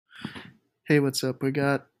Hey, what's up? We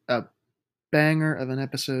got a banger of an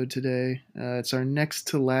episode today. It's our next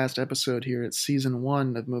to last episode here at season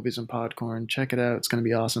one of Movies and Podcorn. Check it out, it's going to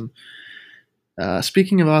be awesome.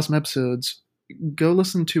 Speaking of awesome episodes, go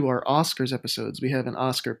listen to our Oscars episodes. We have an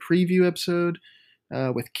Oscar preview episode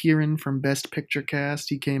with Kieran from Best Picture Cast.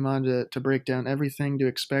 He came on to break down everything to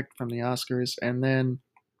expect from the Oscars, and then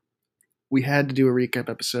we had to do a recap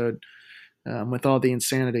episode with all the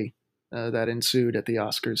insanity that ensued at the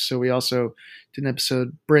Oscars. So we also did an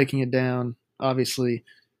episode breaking it down, obviously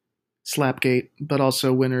Slapgate, but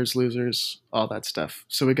also winners, losers, all that stuff.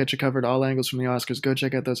 So we got you covered all angles from the Oscars. Go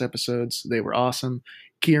check out those episodes. They were awesome.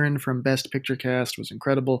 Kieran from Best Picture Cast was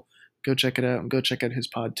incredible. Go check it out, and go check out his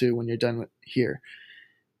pod too when you're done with here.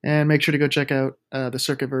 And make sure to go check out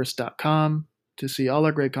thecircuitverse.com to see all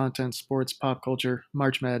our great content, sports, pop culture,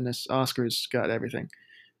 March Madness, Oscars, got everything.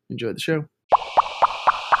 Enjoy the show.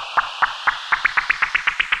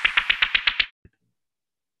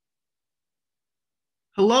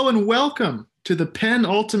 Hello and welcome to the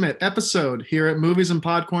penultimate episode here at Movies and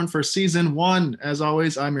Podcorn for season one. As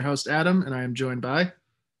always, I'm your host, Adam, and I am joined by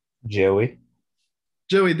Joey.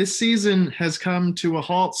 Joey. This season has come to a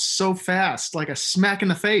halt so fast, like a smack in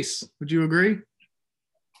the face. Would you agree?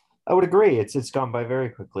 I would agree. It's gone by very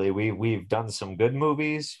quickly. We've done some good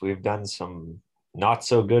movies. We've done some not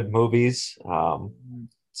so good movies.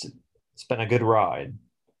 It's been a good ride.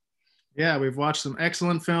 Yeah, we've watched some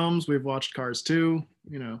excellent films. We've watched Cars 2,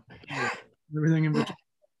 everything in between.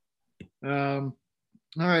 All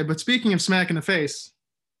right, but speaking of smack in the face,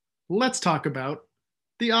 let's talk about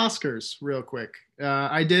the Oscars real quick.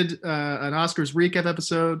 I did an Oscars recap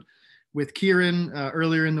episode with Kieran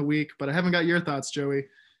earlier in the week, but I haven't got your thoughts, Joey.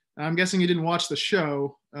 I'm guessing you didn't watch the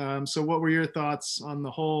show. So what were your thoughts on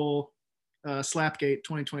the whole Slapgate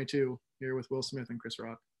 2022 here with Will Smith and Chris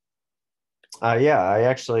Rock?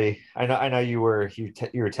 Yeah, I know you were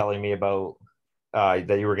telling me about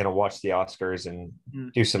that you were going to watch the Oscars and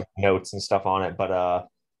do some notes and stuff on it, but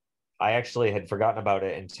I actually had forgotten about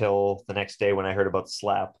it until the next day when I heard about the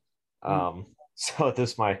slap. So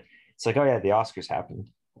it's like, oh yeah, the Oscars happened.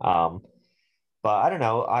 But I don't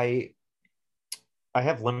know. I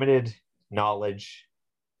have limited knowledge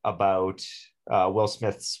about Will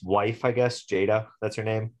Smith's wife, I guess, Jada, that's her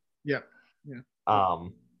name. Yeah. Yeah.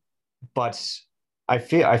 But I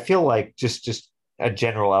feel like just a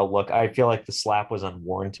general outlook, I feel like the slap was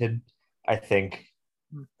unwarranted. I think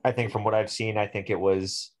from what I've seen, I think it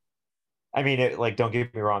was, I mean, don't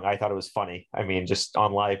get me wrong, I thought it was funny. I mean, just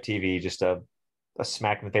on live TV, just a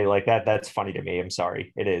smack in the face like that, that's funny to me. I'm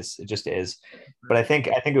sorry. It is. It just is. But I think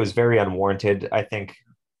it was very unwarranted. I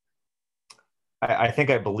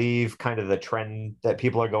believe kind of the trend that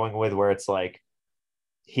people are going with, where it's like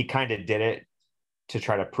he kind of did it to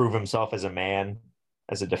try to prove himself as a man,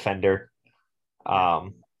 as a defender.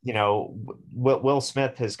 Will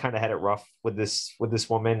Smith has kind of had it rough with this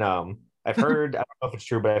woman. I've heard, I don't know if it's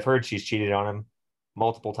true, but I've heard she's cheated on him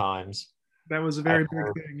multiple times. That was a very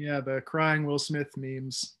big thing. Yeah, the crying Will Smith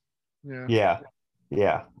memes. Yeah.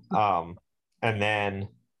 And then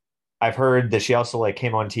I've heard that she also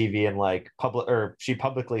came on TV and she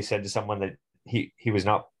publicly said to someone that he was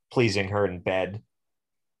not pleasing her in bed.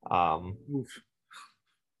 Oof.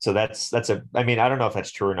 So I mean, I don't know if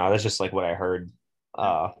that's true or not. That's just what I heard.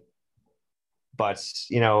 But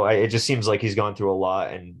it just seems like he's gone through a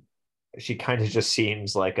lot, and she kind of just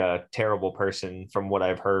seems like a terrible person from what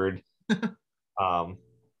I've heard.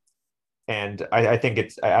 And I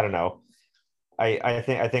think I don't know. I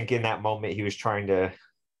think in that moment he was trying to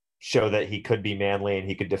show that he could be manly and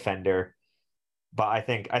he could defend her. But I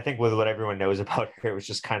think with what everyone knows about her, it was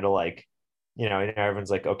just kind of everyone's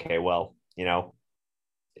like, okay, well,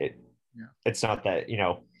 it's not that,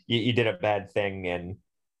 you did a bad thing and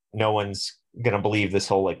no one's going to believe this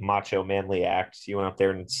whole macho manly act. You went up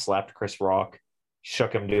there and slapped Chris Rock,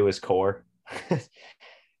 shook him to his core.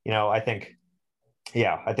 I think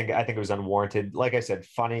it was unwarranted. Like I said,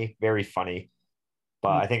 funny, very funny.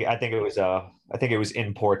 But I think it was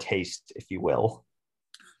in poor taste, if you will.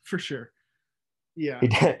 For sure. Yeah. He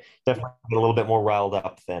definitely got a little bit more riled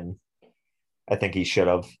up than I think he should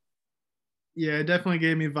have. Yeah, it definitely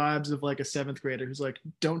gave me vibes of a seventh grader who's like,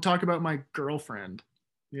 "Don't talk about my girlfriend,"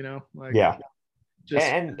 Yeah.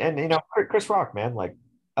 And Chris Rock, man,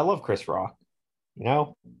 I love Chris Rock. He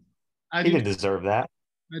didn't deserve that.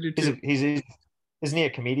 I do too. Isn't he a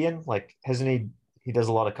comedian? He does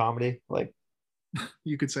a lot of comedy?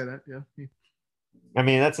 You could say that, yeah. I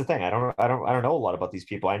mean, that's the thing. I don't know a lot about these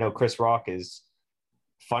people. I know Chris Rock is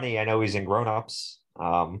funny. I know he's in Grown Ups.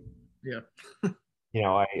 Yeah.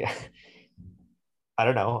 I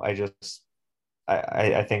don't know.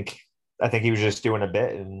 I think I think he was just doing a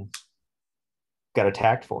bit and got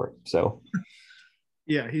attacked for it. So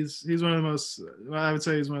Yeah, he's one of the most. I would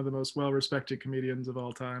say he's one of the most well respected comedians of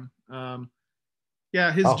all time.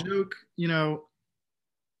 Yeah, his oh joke.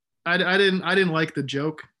 I didn't like the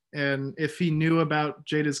joke, and if he knew about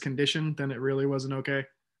Jada's condition, then it really wasn't okay.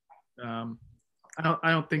 Um,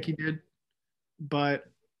 I don't think he did, but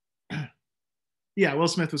yeah, Will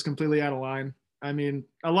Smith was completely out of line. I mean,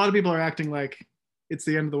 a lot of people are acting like it's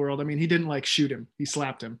the end of the world. I mean, he didn't like shoot him; he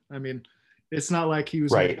slapped him. I mean, it's not like he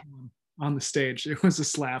was going to right. kill him on the stage. It was a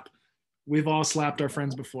slap. We've all slapped our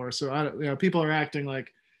friends before, so people are acting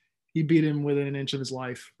like he beat him within an inch of his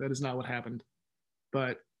life. That is not what happened.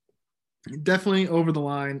 But definitely over the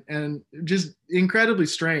line and just incredibly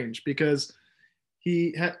strange because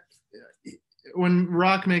he had when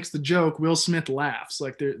Rock makes the joke, Will Smith laughs.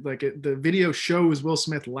 The video shows Will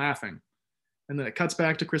Smith laughing, and then it cuts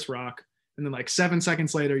back to Chris Rock, and then like 7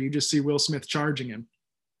 seconds later, you just see Will Smith charging him.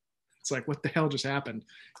 It's like, what the hell just happened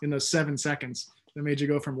in those 7 seconds that made you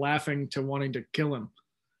go from laughing to wanting to kill him?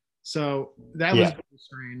 So that was Yeah. very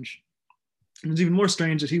strange. It was even more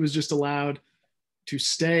strange that he was just allowed to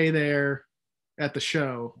stay there at the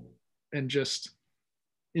show and just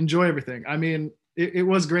enjoy everything. I mean, it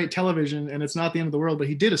was great television and it's not the end of the world, but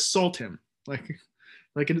he did assault him.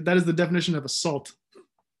 That is the definition of assault.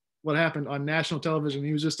 What happened on national television,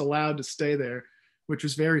 he was just allowed to stay there, which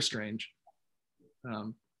was very strange.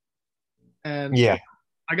 And Yeah.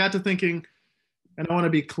 I got to thinking, and I want to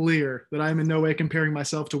be clear that I am in no way comparing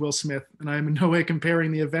myself to Will Smith, and I am in no way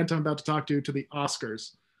comparing the event I'm about to talk to the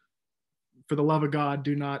Oscars. For the love of God,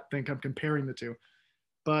 do not think I'm comparing the two.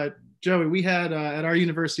 But Joey, we had at our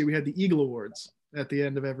university, we had the Eagle Awards at the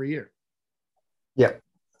end of every year. Yeah.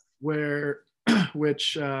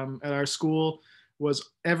 Which at our school was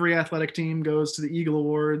every athletic team goes to the Eagle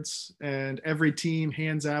Awards, and every team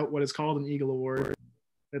hands out what is called an Eagle Award.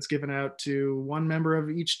 That's given out to one member of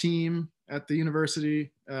each team at the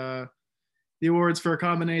university. The awards for a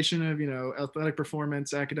combination of, athletic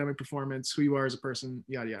performance, academic performance, who you are as a person,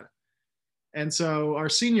 yada, yada. And so our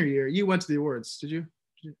senior year, you went to the awards, did you?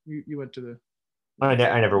 You went to the... I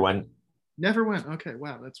never went. Never went. Okay.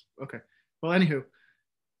 Wow. That's okay. Well, anywho,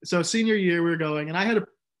 so senior year we were going, and I had a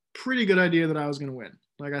pretty good idea that I was going to win.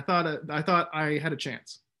 Like I thought I had a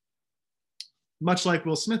chance. Much like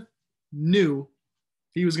Will Smith knew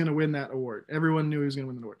he was going to win that award. Everyone knew he was going to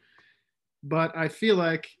win the award. But I feel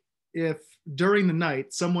like if during the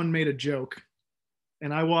night someone made a joke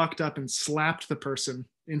and I walked up and slapped the person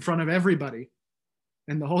in front of everybody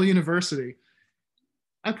and the whole university,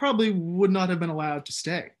 I probably would not have been allowed to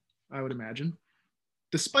stay, I would imagine.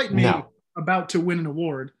 Despite me about to win an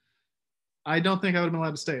award, I don't think I would have been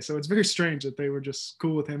allowed to stay. So it's very strange that they were just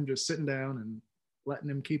cool with him just sitting down and letting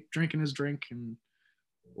him keep drinking his drink and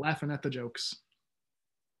laughing at the jokes.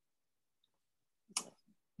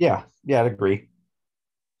 Yeah, I'd agree.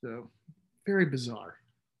 So very bizarre,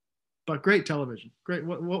 but great television. Great.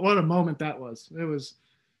 What a moment that was. It was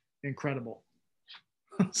incredible.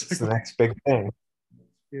 It's the next big thing.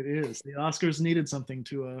 It is. The Oscars needed something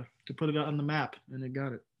to put it on the map, and it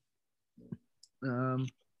got it.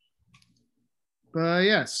 But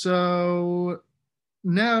yeah, so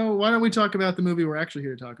now why don't we talk about the movie we're actually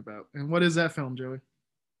here to talk about? And what is that film, Joey?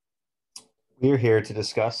 We're here to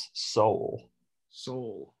discuss Soul.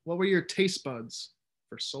 Soul. What were your taste buds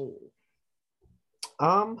for Soul?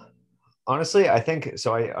 Honestly, I think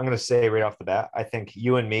so. I'm going to say right off the bat, I think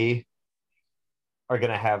you and me are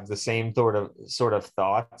going to have the same sort of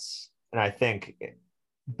thoughts, and I think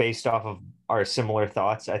based off of our similar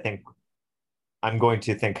thoughts, I think I'm going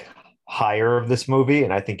to think higher of this movie,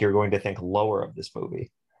 and I think you're going to think lower of this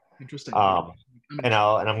movie. Interesting. And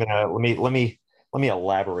I'm gonna let me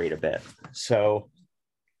elaborate a bit. So,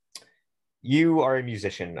 you are a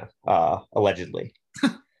musician, allegedly.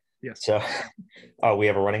 Yes. So, we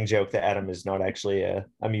have a running joke that Adam is not actually a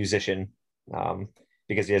musician,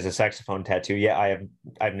 because he has a saxophone tattoo. Yeah,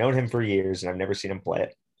 I've known him for years, and I've never seen him play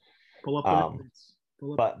it. Pull up.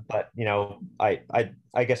 But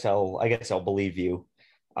I guess I'll believe you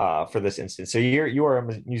for this instance. So you are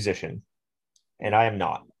a musician, and I am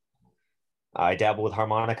not. I dabble with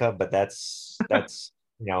harmonica, but that's that's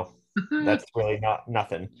really not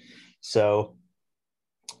nothing. So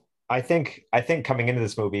I think coming into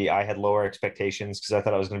this movie, I had lower expectations because I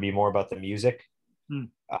thought it was going to be more about the music. And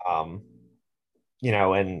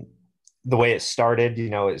the way it started,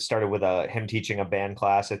 it started with him teaching a band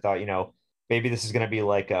class. I thought, maybe this is going to be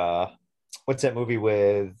like what's that movie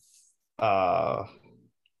with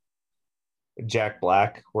Jack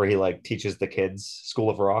Black where he like teaches the kids School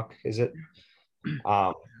of Rock, is it?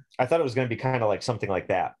 I thought it was going to be kind of like something like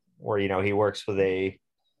that. where he works with a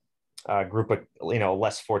group of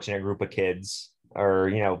less fortunate group of kids,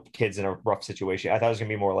 or kids in a rough situation. I thought it was going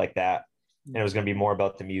to be more like that, and it was going to be more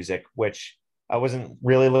about the music, which I wasn't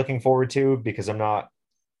really looking forward to because I'm not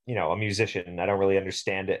a musician. I don't really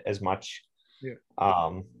understand it as much. Yeah.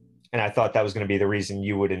 And I thought that was going to be the reason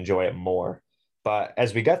you would enjoy it more. But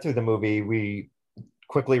as we got through the movie, we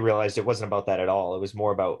quickly realized it wasn't about that at all. It was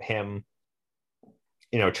more about him,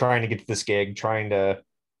 trying to get to this gig, trying to,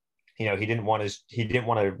 he didn't want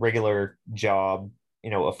a regular job,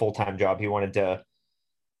 a full-time job. He wanted to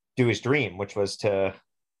do his dream, which was to,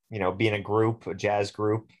 be in a jazz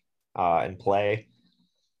group, and play.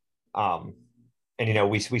 And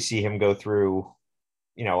we see him go through,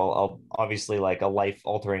 obviously like a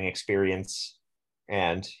life-altering experience,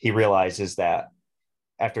 and he realizes that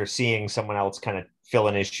after seeing someone else kind of fill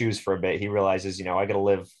in his shoes for a bit, he realizes, I got to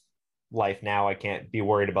live life now. I can't be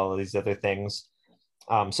worried about all these other things.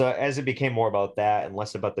 So as it became more about that and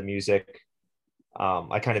less about the music,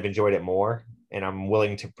 I kind of enjoyed it more. And I'm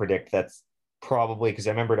willing to predict that's probably because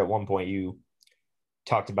I remembered at one point you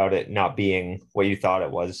talked about it not being what you thought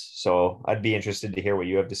it was. So I'd be interested to hear what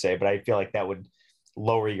you have to say, but I feel like that would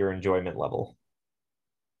lower your enjoyment level.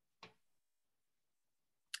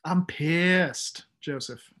 I'm pissed,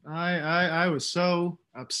 Joseph. I was so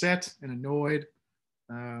upset and annoyed.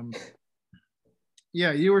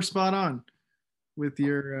 Yeah, you were spot on with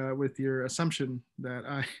your assumption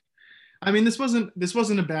that I mean, this wasn't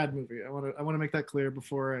a bad movie. I want to make that clear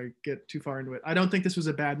before I get too far into it. I don't think this was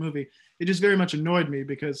a bad movie. It just very much annoyed me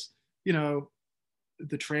because,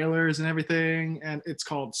 the trailers and everything, and it's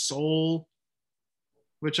called Soul,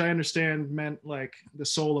 which I understand meant like the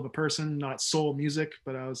soul of a person, not soul music.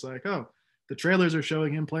 But I was like, oh, the trailers are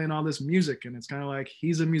showing him playing all this music, and it's kind of like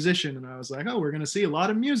he's a musician. And I was like, oh, we're gonna see a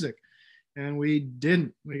lot of music, and we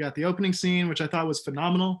didn't. We got the opening scene, which I thought was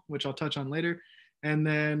phenomenal, which I'll touch on later, and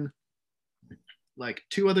then like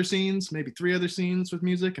two other scenes, maybe three other scenes with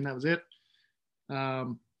music, and that was it.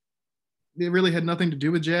 It really had nothing to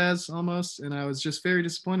do with jazz almost, and I was just very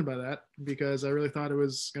disappointed by that because I really thought it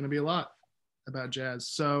was going to be a lot about jazz.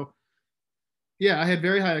 So yeah, I had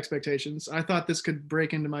very high expectations. I thought this could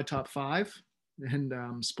break into my top five,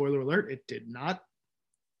 and spoiler alert, it did not.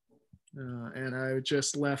 And I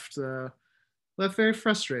just left very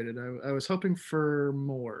frustrated. I was hoping for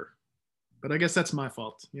more, but I guess that's my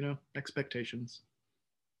fault. Expectations.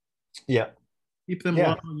 Yeah. Keep them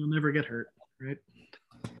low, and you'll never get hurt, right?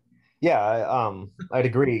 Yeah, I'd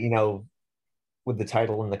agree. With the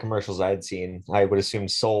title and the commercials I had seen, I would assume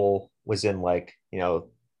soul was in like,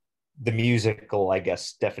 the musical, I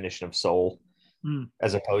guess, definition of soul,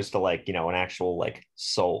 as opposed to like, an actual like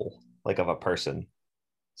soul, like of a person.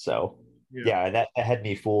 So yeah, that had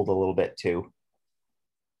me fooled a little bit too.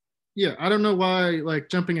 Yeah, I don't know why, like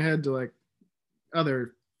jumping ahead to like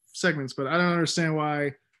other segments, but I don't understand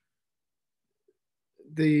why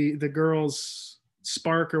the girls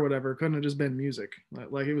spark or whatever couldn't have just been music.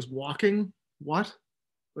 Like it was walking. What?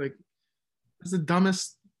 Like that's the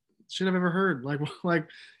dumbest shit I've ever heard. Like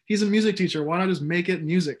he's a music teacher. Why not just make it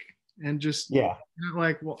music and just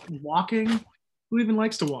like walking? Who even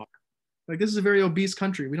likes to walk? Like this is a very obese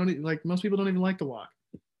country. We don't like most people don't even like to walk.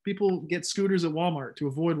 People get scooters at Walmart to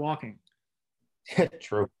avoid walking.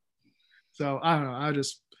 True. So I don't know.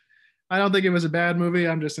 I don't think it was a bad movie.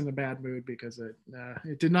 I'm just in a bad mood because it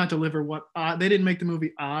did not deliver what they didn't make the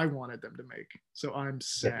movie I wanted them to make. So I'm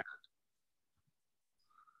sad.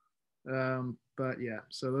 But yeah,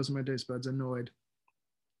 so those are my taste buds. Annoyed.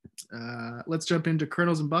 Let's jump into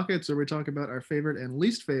kernels and buckets, where we talk about our favorite and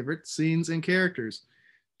least favorite scenes and characters.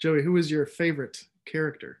 Joey, who is your favorite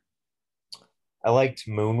character? I liked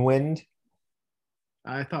Moonwind.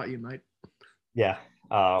 I thought you might. Yeah,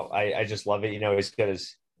 I just love it. He's got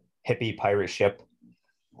his hippie pirate ship,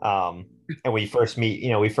 and we first meet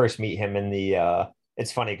him in the.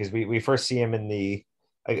 It's funny because we first see him in the.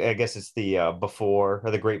 I guess it's the before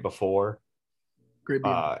or the Great Before. Great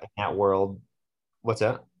Beyond. In that world, what's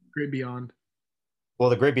that? Great Beyond.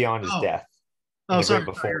 Well, the Great Beyond is death. Oh, sorry.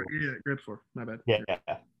 Great Before. Yeah, Great Before. My bad.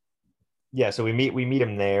 Yeah. So we meet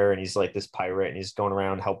him there, and he's like this pirate, and he's going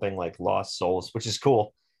around helping like lost souls, which is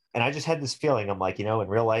cool. And I just had this feeling, I'm like, in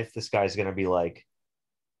real life, this guy's gonna be like,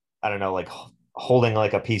 I don't know, like holding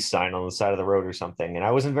like a peace sign on the side of the road or something. And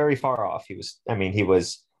I wasn't very far off. He was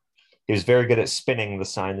very good at spinning the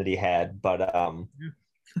sign that he had. But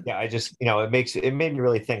yeah, I just, it made me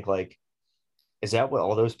really think like, is that what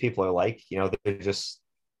all those people are like? They're just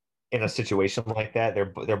in a situation like that.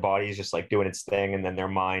 Their body is just like doing its thing, and then their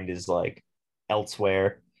mind is like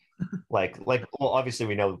elsewhere. like, well, obviously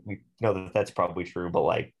we know that that's probably true, but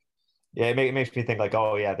like, Yeah, it makes me think like,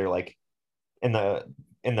 oh yeah, they're like in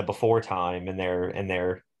the before time, and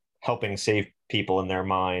they're helping save people in their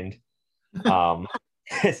mind. Um,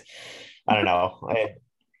 I don't know.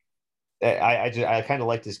 I kind of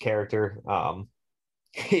liked his character.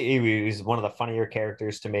 He was one of the funnier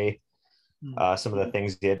characters to me. Hmm. Some of the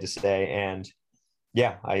things he had to say, and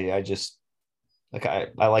yeah, I just like I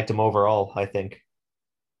liked him overall. I think.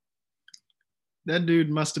 That dude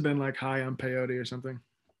must have been like high on peyote or something.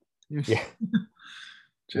 Yeah,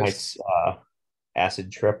 just nice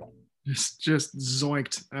acid trip. just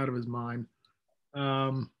zoinked out of his mind.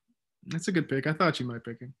 Um, that's a good pick. I thought you might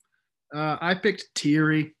pick him. I picked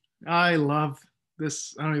Teary. I love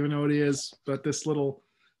this. I don't even know what he is, but this little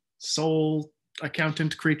soul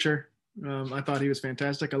accountant creature. I thought he was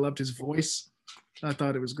fantastic. I loved his voice. I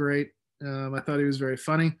thought it was great. I thought he was very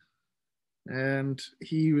funny. And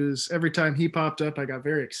he was, every time he popped up, I got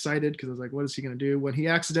very excited because I was like, what is he going to do? When he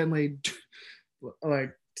accidentally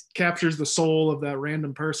like captures the soul of that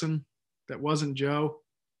random person that wasn't Joe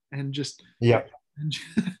and just Yep. and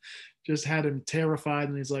just had him terrified,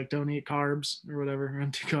 and he's like, don't eat carbs or whatever,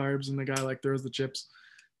 empty carbs, and the guy like throws the chips.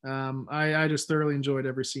 I just thoroughly enjoyed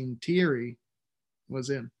every scene Thierry was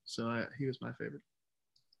in, so he was my favorite.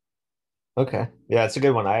 Okay. Yeah, it's a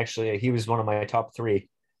good one. He was one of my top three.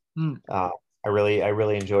 Hmm. Uh, I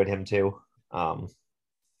really enjoyed him too. Um,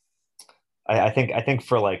 I think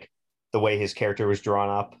for like the way his character was drawn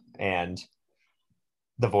up and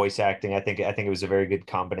the voice acting, I think it was a very good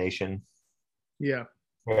combination. Yeah,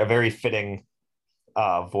 A very fitting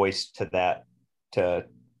voice to that to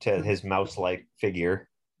his mouse like figure.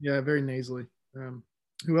 yeah, very nasally.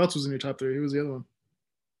 Who else was in your top three? Who was the other one?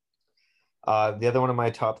 The other one of my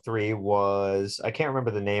top three was I can't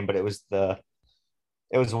remember the name, but it was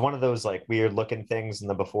one of those like weird looking things in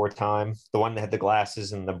the before time. The one that had the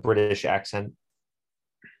glasses and the British accent.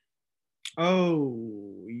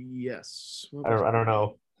 Oh yes, what was it? I don't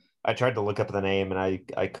know. I tried to look up the name and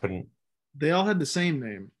I couldn't. They all had the same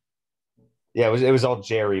name. Yeah, it was all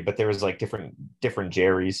Jerry, but there was like different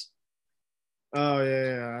Jerrys. Oh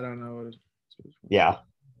yeah, yeah, I don't know what it's Yeah,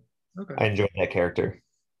 okay, I enjoyed that character.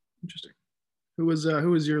 interesting. Who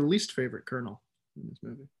was your least favorite Colonel in this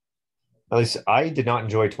movie? At least I did not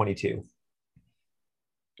enjoy 22.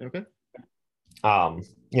 Okay. Um,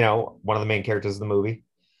 one of the main characters of the movie,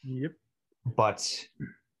 Yep. but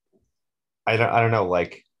I don't know,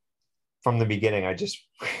 like from the beginning I just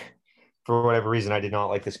for whatever reason I did not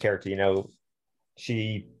like this character.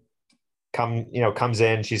 She comes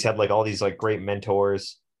in, she's had like all these like great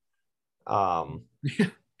mentors. Um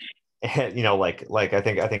and,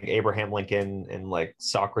 I think Abraham Lincoln and like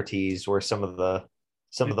Socrates were some of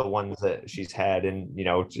the ones that she's had, and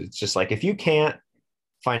it's just like if you can't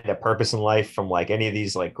find a purpose in life from like any of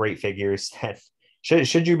these like great figures, that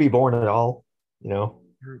should you be born at all? You know.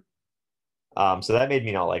 So that made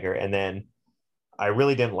me not like her, and then I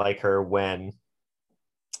really didn't like her when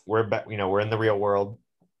we're in the real world,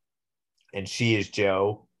 and she is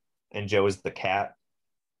Joe, and Joe is the cat,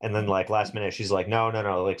 and then like last minute she's like, no, no,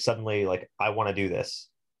 no, like suddenly like I want to do this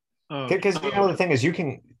Oh, because the thing is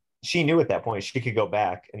she knew at that point she could go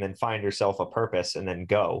back and then find herself a purpose and then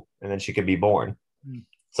go and then she could be born. mm,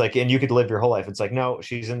 It's like, and you could live your whole life. It's like, no,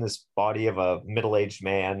 she's in this body of a middle-aged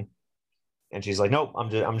man, and she's like, nope, I'm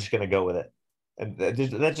just gonna go with it. And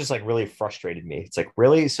that just like really frustrated me. It's like,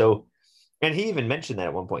 really? So, and he even mentioned that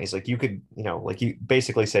at one point. He's like, you could, like you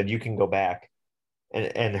basically said you can go back.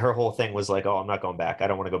 And her whole thing was like, oh, I'm not going back. I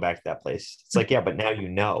don't want to go back to that place. It's like, yeah, but now you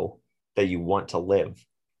know that you want to live.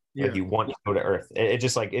 Like yeah. you want to go to Earth. It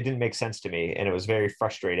just like it didn't make sense to me, and it was very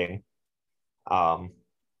frustrating. Um,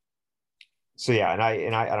 so yeah, and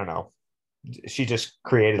I don't know. She just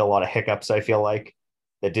created a lot of hiccups. I feel like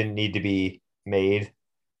that didn't need to be made.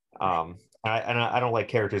 I don't like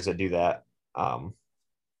characters that do that.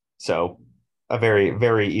 So a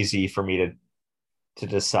very easy for me to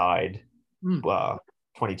decide. Mm.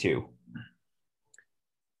 22.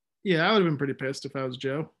 Yeah, I would have been pretty pissed if I was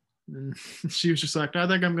Joe. And she was just like, I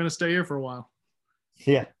think I'm going to stay here for a while.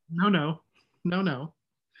 Yeah, No, no, no, no.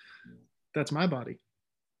 That's my body.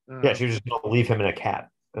 yeah. Uh, She was just going to leave him in a cat,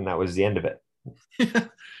 and that was the end of it. that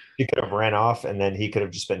He could have ran off, and then he could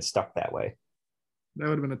have just been stuck that way. would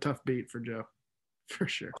have been a tough beat for Joe, for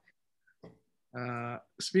sure.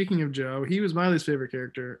 Speaking of Joe, he was my least favorite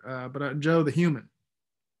character, but Joe the human.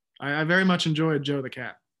 I very much enjoyed Joe the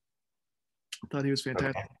cat. I thought he was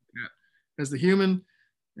fantastic Okay. as the human.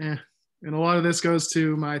 Eh. And a lot of this goes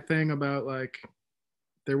to my thing about like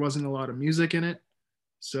there wasn't a lot of music in it,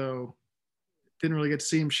 so didn't really get to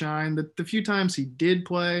see him shine. The few times he did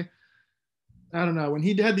play, I don't know. When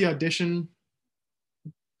he had the audition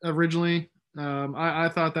originally. I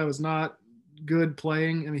thought that was not good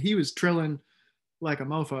playing. I mean, he was trilling like a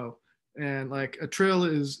mofo, and like a trill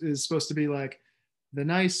is supposed to be like the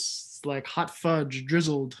nice like hot fudge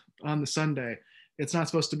drizzled on the sundae. It's not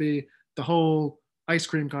supposed to be the whole ice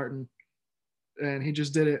cream carton. And he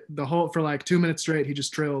just did it the whole for like 2 minutes straight. He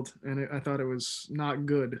just trilled, and I thought it was not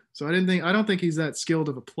good. So I don't think he's that skilled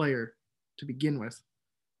of a player to begin with,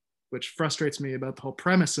 which frustrates me about the whole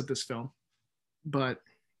premise of this film. But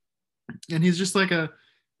and he's just like I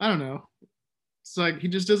don't know. It's like he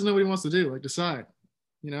just doesn't know what he wants to do. Like decide,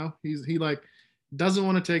 he like doesn't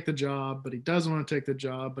want to take the job, but he does want to take the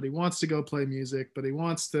job, but he wants to go play music, but he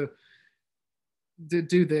wants to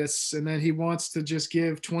do this, and then he wants to just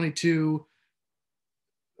give 22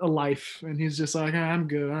 a life, and he's just like, I'm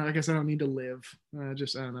good. I guess I don't need to live. I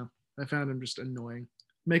don't know. I found him just annoying.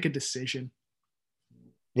 Make a decision.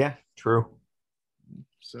 Yeah, true.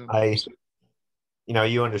 So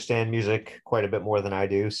you understand music quite a bit more than I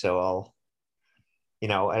do, so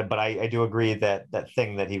but I do agree that that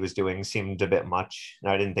thing that he was doing seemed a bit much.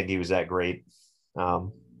 I didn't think he was that great. I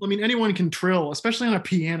mean, anyone can trill, especially on a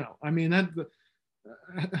piano. I mean,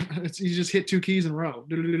 you just hit two keys in a row.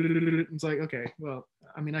 It's like, okay, well,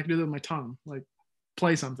 I mean, I can do that with my tongue, like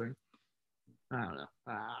play something. I don't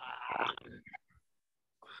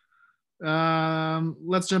know.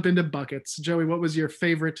 Let's jump into buckets. Joey, what was your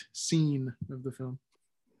favorite scene of the film?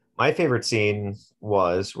 My favorite scene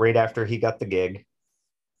was right after he got the gig,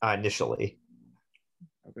 initially.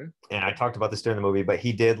 Okay. And I talked about this during the movie, but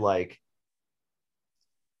he did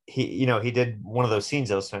he did one of those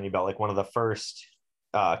scenes I was telling you about, like one of the first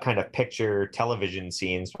kind of picture television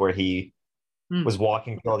scenes where he was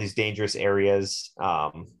walking through all these dangerous areas,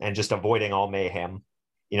 and just avoiding all mayhem.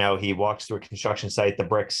 He walks through a construction site, the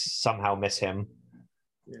bricks somehow miss him.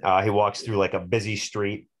 He walks through like a busy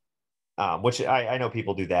street, which I know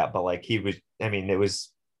people do that, but like it was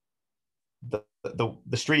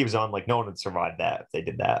the street he was on, like no one would survive that if they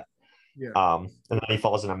did that. Yeah. And then he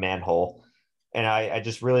falls in a manhole. And I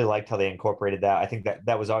just really liked how they incorporated that. I think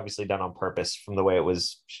that was obviously done on purpose from the way it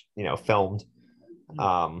was, filmed.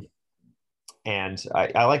 And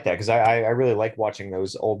I like that because I really like watching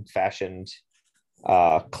those old fashioned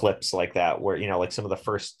clips like that, where, like some of the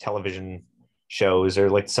first television shows or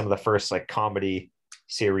like some of the first like comedy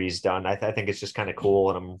series done. I think it's just kind of cool.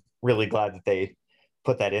 And I'm really glad that they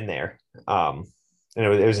put that in there. And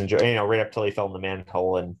it was enjoying, right up till he fell in the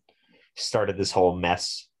manhole and started this whole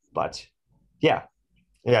mess. But yeah,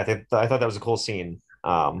 I thought that was a cool scene.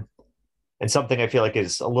 And something I feel like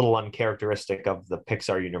is a little uncharacteristic of the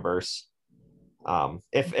Pixar universe.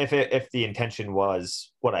 If the intention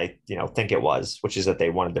was what I think it was, which is that they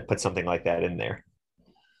wanted to put something like that in there.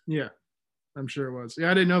 Yeah, I'm sure it was.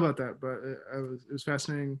 Yeah, I didn't know about that, but it was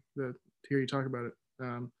fascinating to hear you talk about it.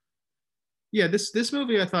 Yeah, this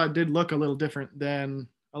movie I thought did look a little different than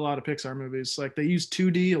a lot of Pixar movies. Like they used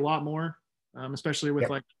 2D a lot more, especially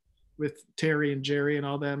with with Terry and Jerry and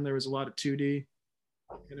all them. There was a lot of 2D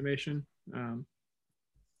animation.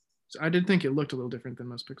 So I did think it looked a little different than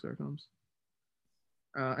most Pixar films.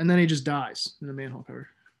 And then he just dies in a manhole cover,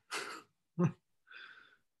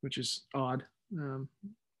 which is odd.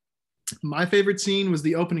 My favorite scene was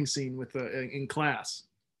the opening scene with in class.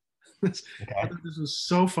 I thought this was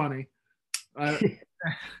so funny.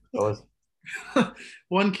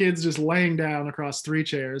 One kid's just laying down across three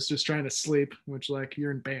chairs, just trying to sleep, which like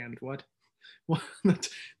you're in band. What?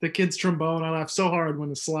 The kid's trombone. I laughed so hard when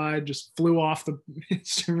the slide just flew off the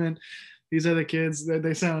instrument. These other kids,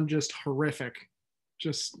 they sound just horrific.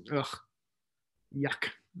 Just yuck.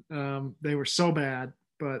 They were so bad,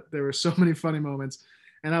 but there were so many funny moments.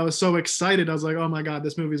 And I was so excited. I was like, oh my God,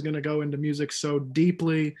 this movie is going to go into music so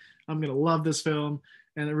deeply. I'm going to love this film.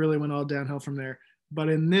 And it really went all downhill from there. But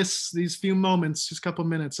in these few moments, just a couple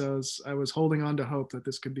minutes, I was holding on to hope that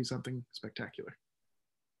this could be something spectacular.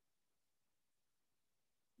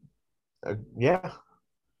 Yeah.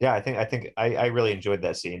 I think I really enjoyed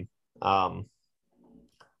that scene.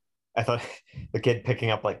 I thought the kid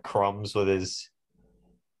picking up like crumbs with his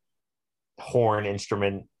horn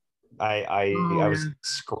instrument. I was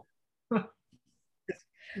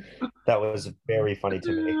that was very funny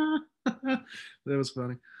to me. That was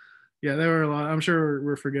funny. Yeah, there were a lot. I'm sure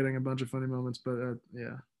we're forgetting a bunch of funny moments, but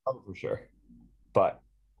yeah. Oh, for sure. But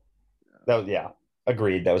that was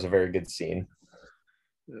agreed. That was a very good scene.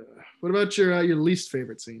 What about your least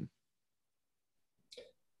favorite scene?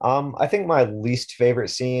 I think my least favorite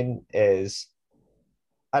scene is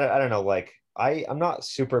I don't know, like I'm not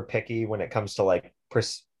super picky when it comes to like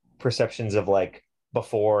perceptions of like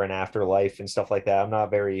before and after life and stuff like that. I'm not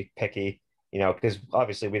very picky, because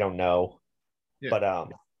obviously we don't know. Yeah. But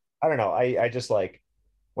I don't know. I just like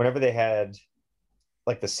whenever they had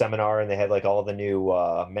like the seminar and they had like all the new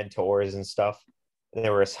mentors and stuff, and they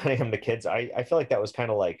were assigning them to kids. I feel like that was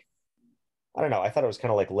kind of like I don't know. I thought it was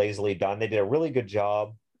kind of like lazily done. They did a really good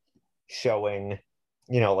job showing,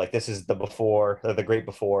 like this is the before, or the great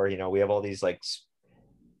before. We have all these like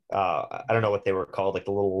I don't know what they were called, like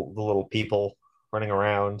the little people running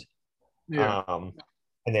around. Yeah. Um,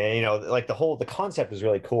 and then like the concept is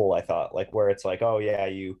really cool. I thought like where it's like, oh yeah,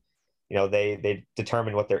 they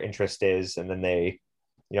determine what their interest is, and then they,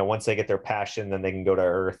 once they get their passion, then they can go to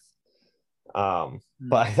Earth.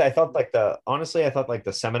 But I thought like honestly, I thought like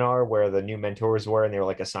the seminar where the new mentors were and they were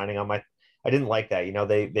like assigning them, I didn't like that.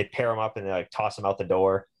 They pair them up and they like toss them out the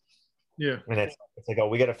door. Yeah. And it's like, oh,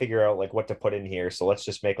 we got to figure out like what to put in here. So let's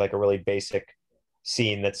just make like a really basic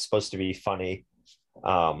scene that's supposed to be funny.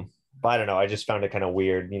 But I don't know. I just found it kind of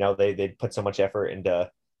weird. They put so much effort into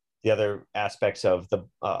the other aspects of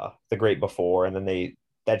the great before, and then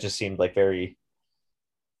that just seemed like very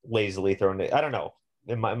lazily thrown. I don't know.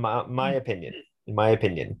 In my opinion, in my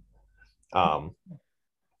opinion. Um,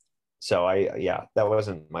 so yeah, that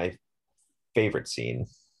wasn't my favorite scene.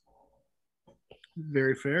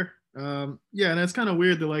 Very fair. Yeah, and it's kind of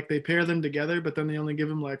weird that like they pair them together, but then they only give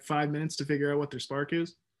them like 5 minutes to figure out what their spark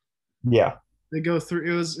is. Yeah. They go through.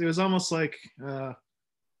 It was almost like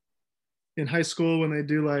in high school when they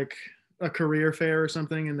do like a career fair or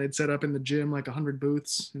something, and they'd set up in the gym like 100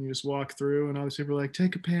 booths, and you just walk through, and all these people are like,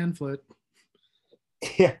 take a pamphlet,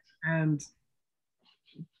 Yeah. and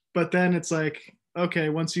but then it's like, okay,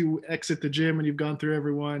 once you exit the gym and you've gone through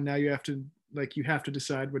everyone, now you have to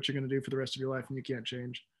decide what you're going to do for the rest of your life, and you can't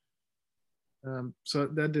change. So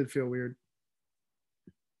that did feel weird.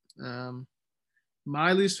 Um,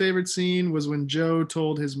 my least favorite scene was when Joe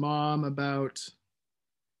told his mom about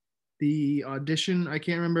the audition. I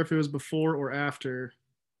can't remember if it was before or after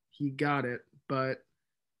he got it, but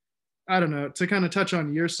I don't know. To kind of touch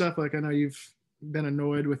on your stuff, like I know you've been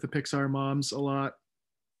annoyed with the Pixar moms a lot.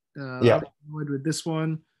 I Yeah. was annoyed with this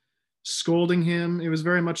one, scolding him. It was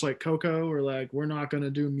very much like Coco, or like we're not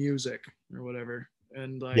gonna do music or whatever,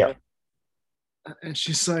 and like, Yeah. and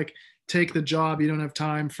she's like, take the job. You don't have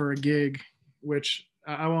time for a gig, which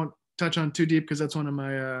I won't touch on too deep because that's one of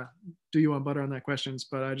my do you want butter on that questions.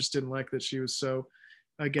 But I just didn't like that she was so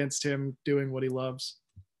against him doing what he loves.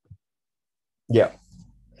 Yeah.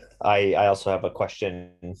 I also have a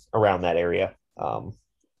question around that area.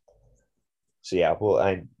 So yeah,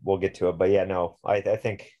 we'll get to it, but yeah, no, I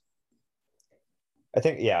think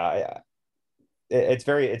yeah, it's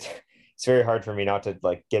very hard for me not to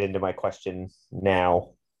like get into my question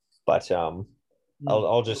now, but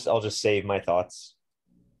I'll just save my thoughts.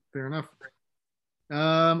 Fair enough.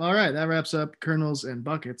 All right, that wraps up kernels and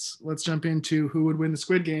buckets. Let's jump into who would win the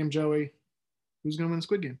Squid Game, Joey. Who's gonna win the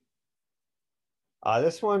Squid Game?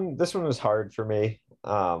 This one was hard for me.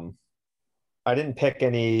 I didn't pick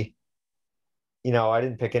any, I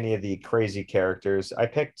didn't pick any of the crazy characters. I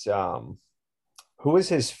picked who was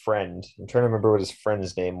his friend? I'm trying to remember what his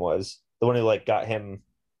friend's name was. The one who like got him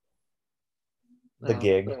the Um,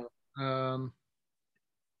 gig. um,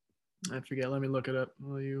 I forget. Let me look it up.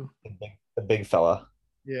 Will you? The big fella.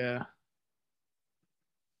 Yeah.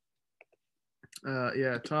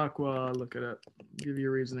 Yeah. Talk while I look it up. Give you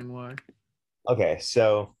a reasoning why. Okay,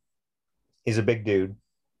 so he's a big dude.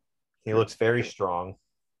 He Okay. looks very strong.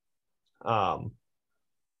 Um,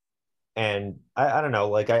 and I don't know,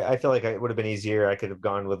 like I feel like it would have been easier. I could have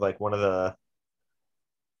gone with like one of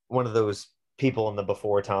those people in the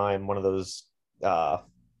before time, one of those uh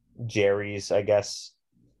Jerry's, I guess.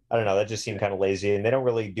 I don't know. That just seemed kind of lazy, and they don't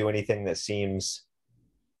really do anything that seems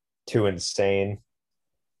too insane.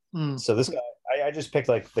 Hmm. So this guy, I just picked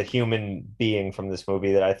like the human being from this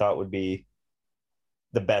movie that I thought would be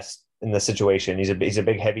the best in the situation. He's a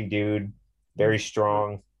big heavy dude, very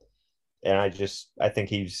strong, and I think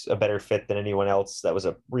he's a better fit than anyone else that was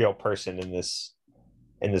a real person in this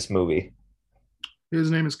movie.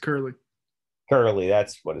 His name is Curly, Curly,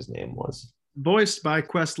 that's what his name was. voiced by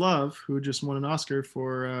Questlove, who just won an Oscar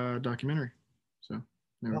for a documentary. So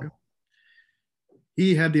there we go. Oh.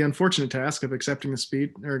 He had the unfortunate task of accepting the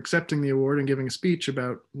speech or accepting the award and giving a speech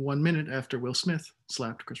about 1 minute after Will Smith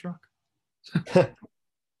slapped Chris Rock.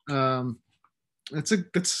 Um, that's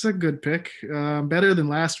a good pick. Better than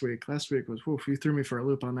last week. Last week was woof, you threw me for a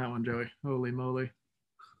loop on that one, Joey. Holy moly.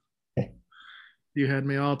 You had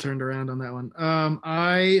me all turned around on that one.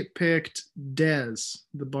 I picked Dez,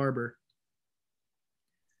 the barber,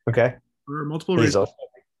 Okay, for multiple he's reasons. also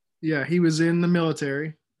Yeah, he was in the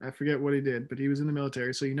military. I forget what he did, but he was in the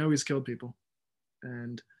military, so he's killed people.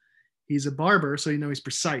 And he's a barber, so he's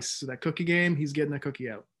precise. So that cookie game, he's getting that cookie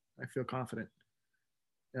out. I feel confident.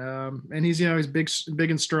 And he's he's big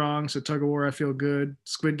and strong. So Tug of War, I feel good.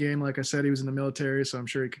 Squid Game, like I said, he was in the military, so I'm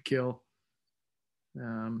sure he could kill.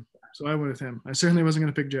 So I went with him. I certainly wasn't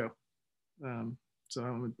going to pick Joe. So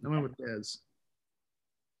I went with Dez.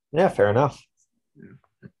 Yeah, fair enough.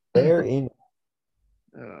 Yeah. Fair enough.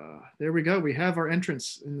 There we go. We have our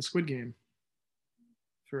entrance in the Squid Game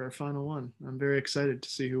for our final one. I'm very excited to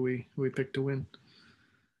see who we pick to win.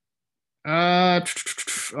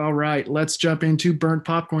 All right, let's jump into burnt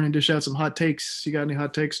popcorn and dish out some hot takes. You got any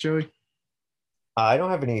hot takes, Joey? I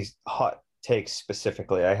don't have any hot takes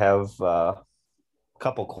specifically. I have a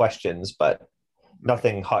couple questions, but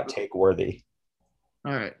nothing hot take worthy.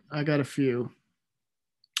 All right, I got a few.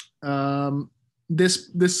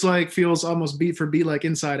 This like feels almost beat for beat like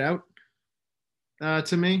Inside Out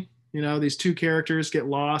to me. You know, these two characters get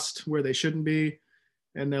lost where they shouldn't be,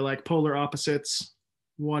 and they're like polar opposites.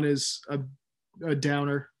 One is a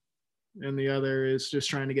downer, and the other is just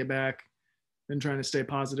trying to get back and trying to stay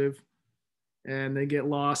positive. And they get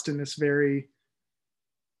lost in this very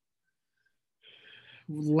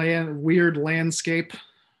weird landscape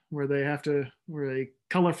where a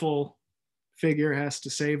colorful figure has to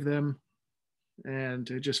save them, and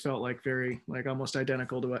it just felt like very like almost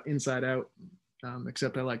identical to Inside Out,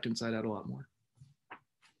 except I liked Inside Out a lot more.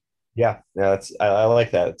 Yeah, that's I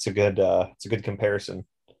like that. It's a good comparison.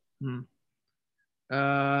 Hmm.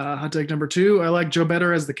 Hot take number 2. I like Joe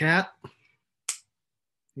better as the cat.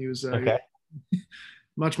 He was Okay.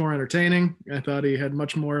 much more entertaining. I thought he had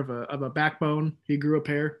much more of a backbone. He grew a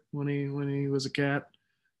pair when he was a cat,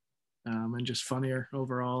 and just funnier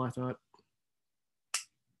overall, I thought.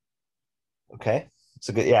 Okay. It's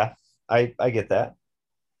a good, yeah, I get that.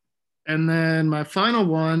 And then my final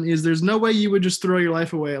one is there's no way you would just throw your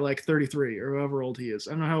life away at like 33 or however old he is.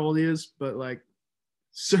 I don't know how old he is, but like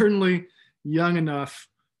certainly young enough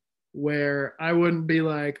where I wouldn't be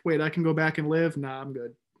like, wait, I can go back and live. Nah, I'm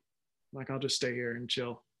good. Like, I'll just stay here and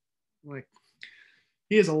chill. Like,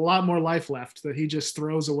 he has a lot more life left that he just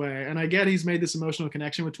throws away. And I get he's made this emotional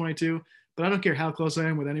connection with 22, but I don't care how close I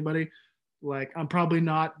am with anybody. Like, I'm probably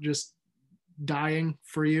not just dying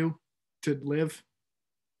for you to live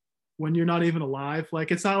when you're not even alive.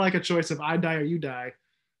 Like, it's not like a choice of I die or you die.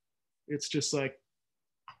 It's just like,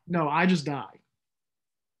 no, I just die.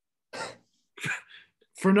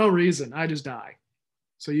 For no reason. I just die.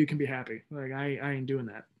 So you can be happy. Like, I ain't doing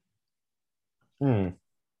that.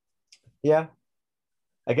 Yeah.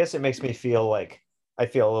 I guess it makes me feel like I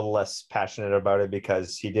feel a little less passionate about it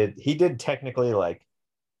because he did technically like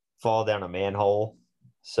fall down a manhole.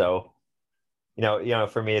 So,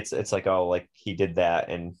 for me it's like, oh, like he did that,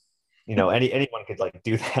 and anyone could like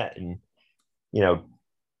do that and you know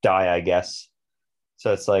die, I guess.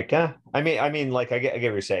 So it's like, I mean like I get what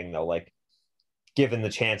you're saying though, like given the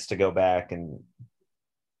chance to go back and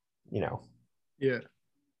you know Yeah.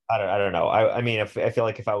 I don't know. I mean, if I feel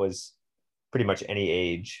like if I was pretty much any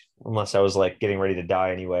age, unless I was like getting ready to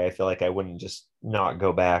die anyway, I feel like I wouldn't just not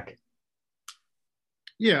go back.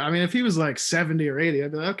 Yeah. I mean, if he was like 70 or 80,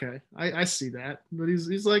 I'd be like, okay, I see that. But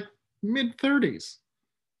he's like mid 30s.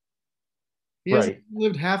 He hasn't Right.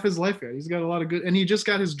 lived half his life yet. He's got a lot of good, and he just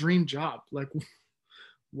got his dream job. Like,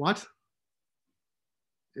 what?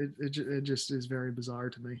 It just is very bizarre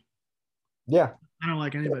to me. Yeah. I don't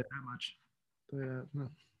like anybody that much. But,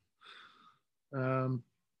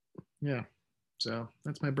 yeah. So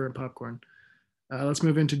that's my burnt popcorn. Let's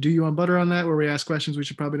move into Do You Want Butter on That, where we ask questions we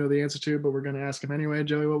should probably know the answer to, but we're going to ask them anyway.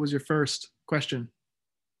 Joey, what was your first question?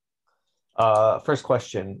 First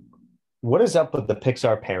question. What is up with the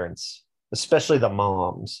Pixar parents, especially the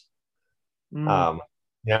moms? Mm, Um,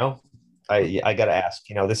 you know, I gotta ask,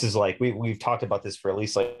 this is like we've talked about this for at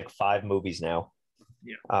least like 5 movies now.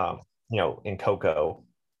 yeah. In Coco,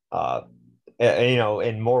 uh,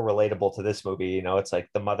 and more relatable to this movie, it's like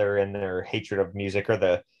the mother and their hatred of music,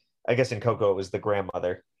 or I guess in Coco it was the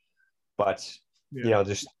grandmother, but Yeah.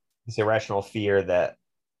 just this irrational fear that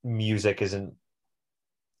music isn't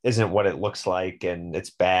what it looks like and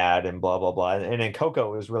it's bad and blah blah blah. And in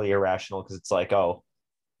Coco it was really irrational because it's like, oh,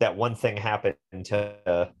 that one thing happened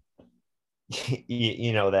to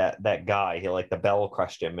that guy, he like the bell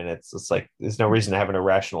crushed him, and it's like there's no reason to have an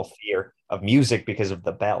irrational fear of music because of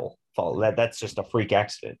the bell fall. That's just a freak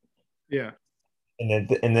accident. Yeah. And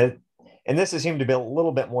this seemed to be a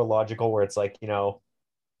little bit more logical, where it's like,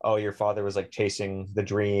 oh, your father was like chasing the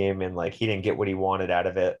dream and like he didn't get what he wanted out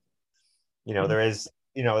of it. There is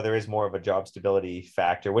more of a job stability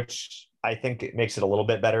factor, which I think it makes it a little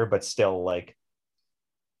bit better, but still, like,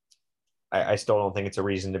 I still don't think it's a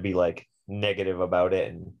reason to be like negative about it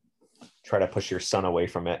and try to push your son away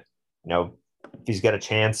from it. if he's got a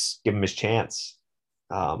chance, give him his chance.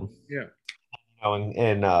 Yeah.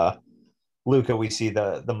 In Luca, we see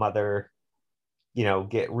the mother,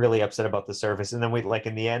 get really upset about the surface, and then we like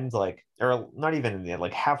in the end, like, or not even in the end,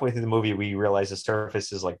 like halfway through the movie, we realize the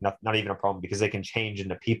surface is like not even a problem because they can change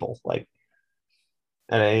into people, like,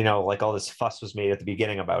 and like all this fuss was made at the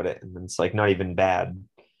beginning about it, and it's like not even bad.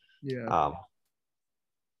 Yeah. Um,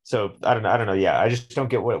 so I don't know. Yeah, I just don't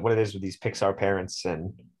get what it is with these Pixar parents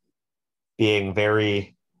and being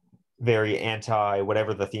very, very anti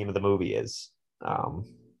whatever the theme of the movie is.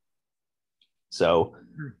 So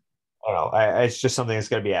Hmm. I don't know. It's just something that's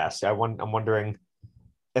going to be asked. I'm wondering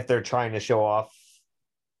if they're trying to show off,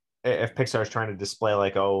 if Pixar is trying to display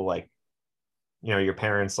like, oh, like, your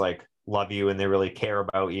parents like love you and they really care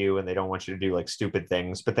about you and they don't want you to do like stupid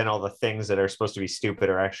things, but then all the things that are supposed to be stupid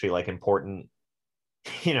are actually like important,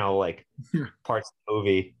 like Yeah. parts of the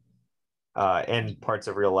movie, and parts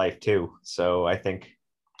of real life too. So I think,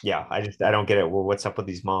 yeah, I don't get it. Well, what's up with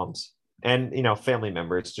these moms and family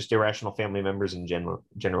members, just irrational family members in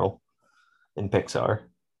general in Pixar.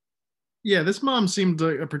 Yeah, this mom seemed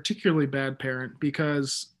like a particularly bad parent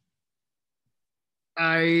because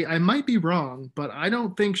I might be wrong, but I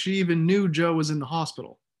don't think she even knew Joe was in the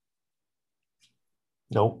hospital.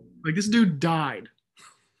 Nope. Like this dude died,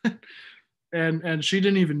 and she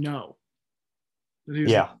didn't even know that he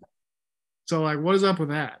was. Yeah. So like, what is up with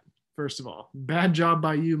that? First of all, bad job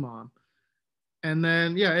by you, mom. And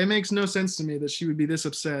then yeah, it makes no sense to me that she would be this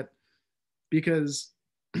upset because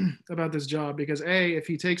about this job because a if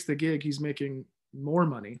he takes the gig, he's making more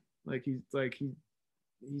money. He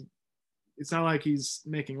it's not like he's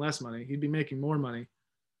making less money. He'd be making more money.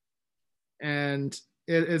 And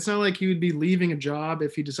it's not like he would be leaving a job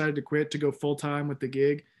if he decided to quit to go full time with the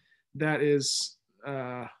gig that is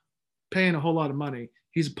paying a whole lot of money.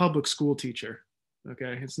 He's a public school teacher.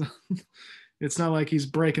 Okay, it's not like he's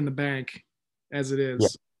breaking the bank as it Yeah.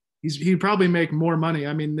 is. He'd probably make more money.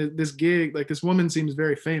 I mean, this gig, like this woman seems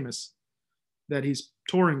very famous that he's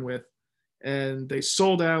touring with, and they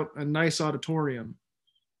sold out a nice auditorium.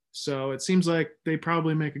 So it seems like they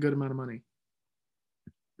probably make a good amount of money.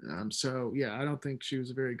 So yeah, I don't think she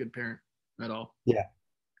was a very good parent at all. Yeah.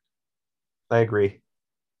 I agree.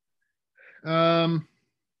 Um,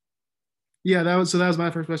 yeah, that was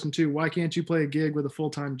my first question too. Why can't you play a gig with a full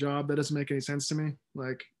time job? That doesn't make any sense to me.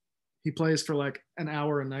 Like he plays for like an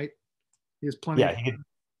hour a night. He has plenty of Yeah,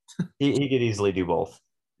 he could easily do both.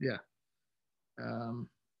 yeah. Um,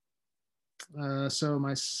 so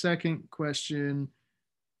my second question: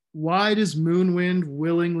 why does Moonwind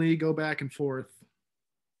willingly go back and forth?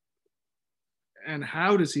 And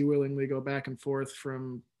how does he willingly go back and forth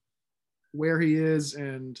from where he is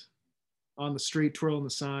and on the street twirling the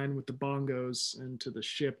sign with the bongos and to the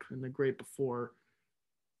ship in the great before?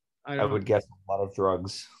 I I don't. would guess a lot of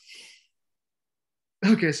drugs.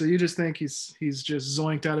 Okay, so you just think he's just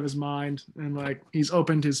zoinked out of his mind and like he's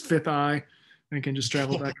opened his fifth eye and can just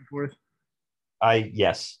travel back and forth.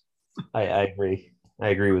 Yes, I agree. I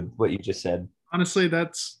agree with what you just said. Honestly,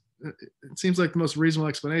 it seems like the most reasonable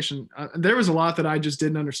explanation. There was a lot that I just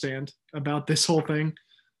didn't understand about this whole thing,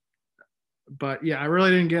 but yeah, I really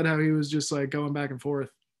didn't get how he was just like going back and forth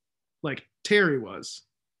like Terry was.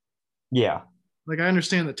 Yeah. Like I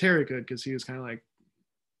understand that Terry could because he was kind of like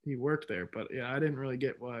he worked there, but yeah, I didn't really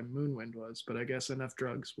get why Moonwind was. But I guess enough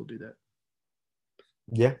drugs will do that.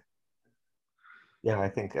 Yeah. Yeah, I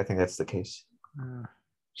think that's the case. Do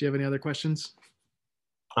you have any other questions?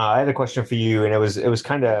 I had a question for you, and it was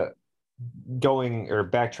kind of going or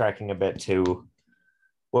backtracking a bit to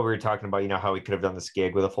what we were talking about. How he could have done this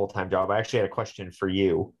gig with a full time job. I actually had a question for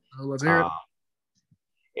you. Let's hear it. Uh,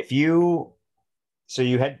 if you, so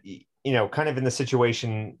you had, kind of in the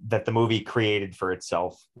situation that the movie created for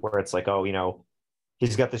itself, where it's like, oh,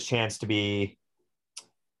 he's got this chance to be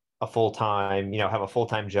a full time, have a full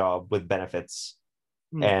time job with benefits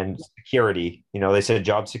and security. They said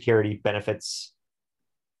job security, benefits,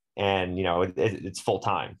 and it's full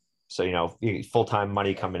time. So full time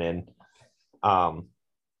money coming in,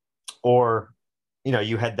 or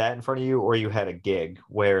you had that in front of you, or you had a gig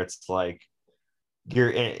where it's like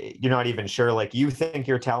you're not even sure. Like you think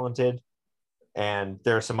you're talented, and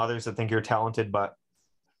there are some others that think you're talented, but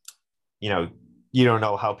you don't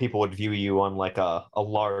know how people would view you on like a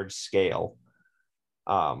large scale.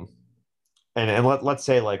 Um, and let's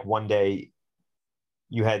say like one day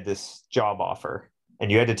you had this job offer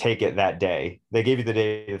and you had to take it that day. They gave you the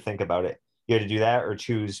day to think about it. You had to do that or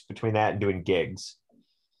choose between that and doing gigs.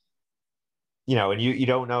 And you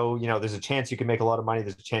don't know, there's a chance you can make a lot of money,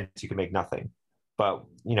 there's a chance you can make nothing. But,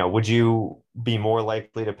 would you be more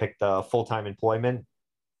likely to pick the full-time employment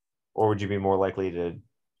or would you be more likely to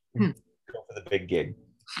Hmm. go for the big gig?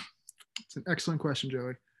 It's an excellent question,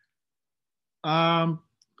 Joey.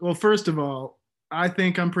 Well, first of all, I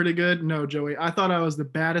think I'm pretty good. No, Joey, I thought I was the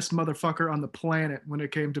baddest motherfucker on the planet when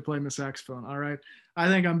it came to playing the saxophone. All right, I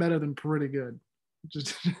think I'm better than pretty good.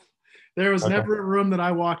 Just there was Okay. never a room that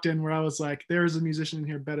I walked in where I was like, "There's a musician in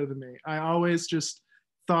here better than me." I always just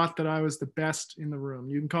thought that I was the best in the room.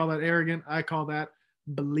 You can call that arrogant. I call that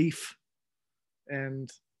belief.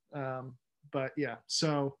 And but yeah,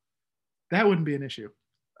 so that wouldn't be an issue.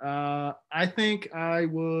 I think I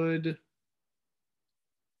would.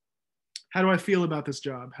 How do I feel about this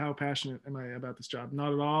job? How passionate am I about this job?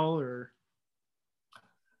 Not at all, or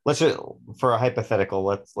Let's just, for a hypothetical,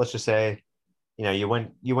 let's just say, you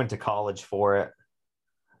went to college for it.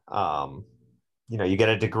 Um, you get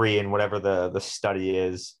a degree in whatever the study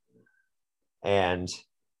is, and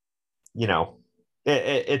you know,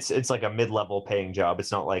 it's like a mid-level paying job.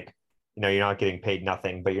 It's not like, you're not getting paid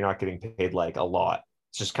nothing, but you're not getting paid like a lot.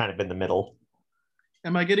 It's just kind of in the middle.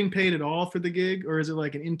 am I getting paid at all for the gig, or is it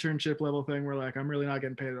like an internship level thing where like I'm really not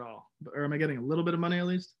getting paid at all, or am I getting a little bit of money at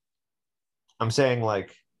least? I'm saying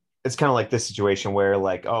like it's kind of like this situation where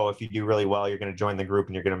like, oh, if you do really well, you're going to join the group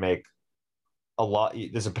and you're going to make a lot.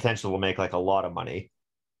 There's a potential to make like a lot of money,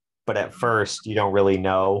 but at first you don't really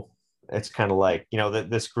know. It's kind of like, that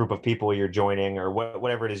this group of people you're joining or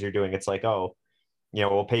whatever it is you're doing. It's like, oh,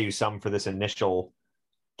 we'll pay you some for this initial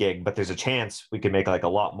gig, but there's a chance we could make like a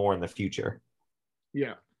lot more in the future.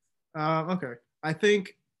 Yeah. Okay. I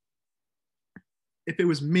think if it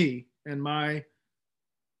was me and my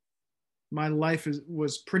life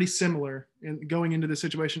was pretty similar in going into the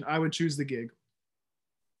situation, I would choose the gig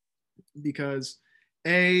because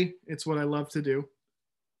A, it's what I love to do.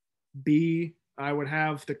 B, I would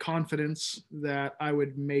have the confidence that I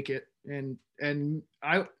would make it. And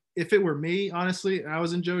I if it were me, honestly, and I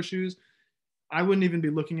was in Joe's shoes, I wouldn't even be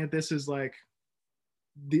looking at this as like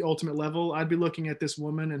the ultimate level. I'd be looking at this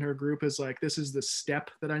woman and her group as like this is the step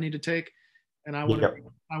that I need to take, and Yep.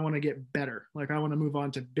 I want to get better. Like I want to move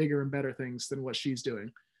on to bigger and better things than what she's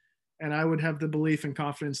doing. And I would have the belief and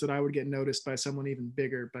confidence that I would get noticed by someone even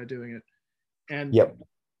bigger by doing it. And Yep.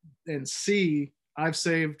 and C, I've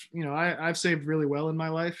saved, I've saved really well in my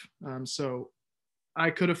life. So I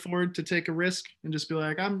could afford to take a risk and just be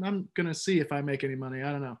like, I'm gonna see if I make any money.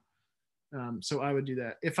 I don't know. So I would do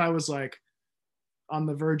that. If I was like on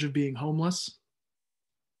the verge of being homeless,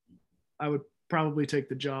 I would probably take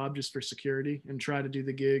the job just for security and try to do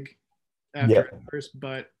the gig after Yep. hours.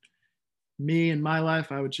 But me in my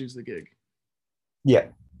life, I would choose the gig.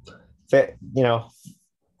 Yep.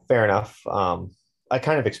 Fair enough. I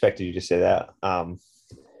kind of expected you to say that.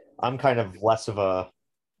 I'm kind of less of a.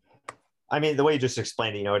 I mean, the way you just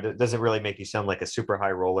explained it, it doesn't really make you sound like a super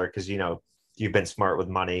high roller because you've been smart with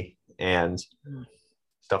money and Mm.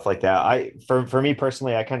 stuff like that. For me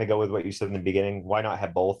personally, I kind of go with what you said in the beginning. Why not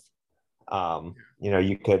have both?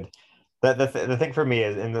 You could. The thing for me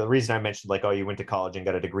is, and the reason I mentioned like, oh, you went to college and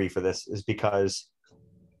got a degree for this is because,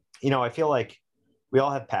 I feel like we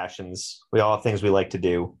all have passions. We all have things we like to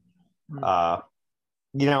do. Mm. Uh,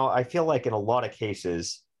 I feel like in a lot of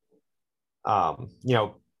cases, um, you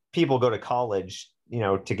know, people go to college,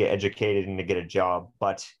 to get educated and to get a job,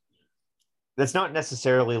 but that's not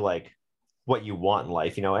necessarily like what you want in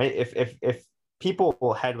life. If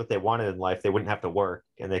people had what they wanted in life, they wouldn't have to work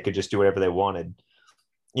and they could just do whatever they wanted.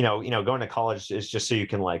 Going to college is just so you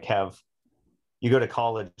can like you go to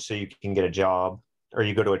college so you can get a job, or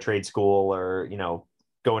you go to a trade school, or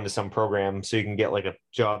go into some program so you can get like a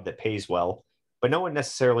job that pays well. But no one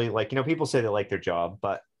necessarily like, people say they like their job,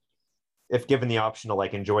 but if given the option to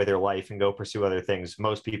like enjoy their life and go pursue other things,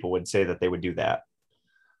 most people would say that they would do that.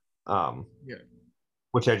 Um, Yeah.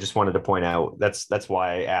 which I just wanted to point out. That's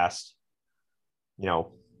why I asked. You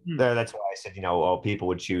know, Mm. that's why I said, oh, people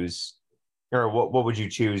would choose, or what would you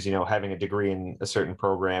choose? Having a degree in a certain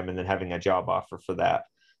program and then having a job offer for that.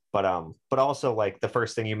 But also like the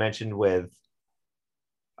first thing you mentioned with,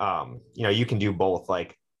 you can do both.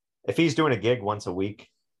 Like if he's doing a gig once a week,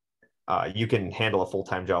 you can handle a full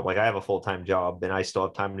time job. Like I have a full time job, and I still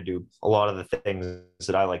have time to do a lot of the things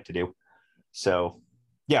that I like to do. So,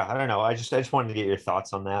 yeah, I don't know. I just wanted to get your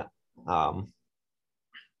thoughts on that. Um,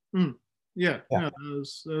 Mm. Yeah. yeah, No,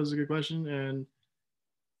 that was a good question.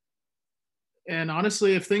 And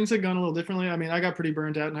honestly, if things had gone a little differently, I mean, I got pretty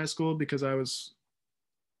burnt out in high school because I was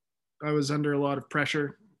under a lot of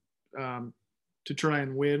pressure um, to try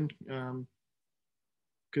and win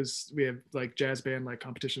because we have like jazz band like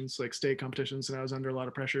competitions, like state competitions, and I was under a lot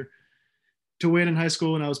of pressure to win in high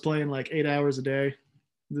school, and I was playing like 8 hours a day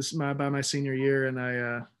by my senior year, and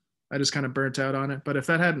I just kind of burnt out on it. But if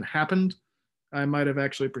that hadn't happened, I might have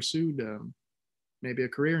actually pursued maybe a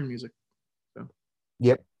career in music. So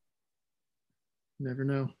Yep. never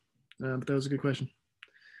know. But that was a good question.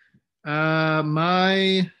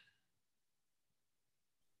 My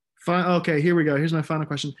okay, here we go. Here's my final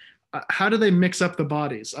question. How do they mix up the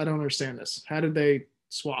bodies? I don't understand this. How did they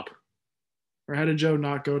swap? Or how did Joe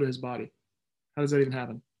not go to his body? How does that even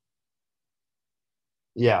happen?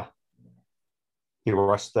 Yeah. He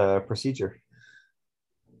rushed the procedure.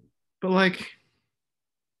 But like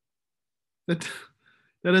that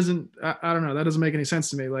that doesn't I don't know, that doesn't make any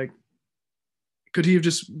sense to me. Like could he have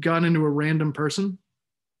just gone into a random person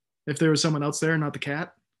if there was someone else there, not the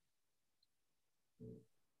cat?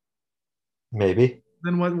 Maybe.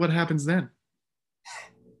 Then what happens then?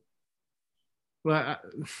 Well,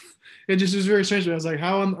 it just was very strange. I was like,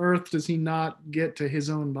 how on earth does he not get to his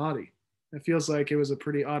own body? It feels like it was a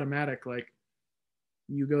pretty automatic, like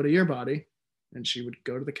you go to your body and she would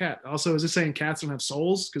go to the cat. Also, is this saying cats don't have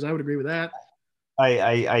souls? Because I would agree with that.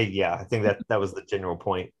 Yeah, I think that was the general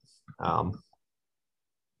point.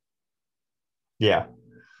 Yeah.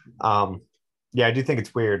 Yeah, I do think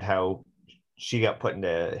it's weird how she got put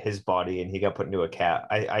into his body and he got put into a cat.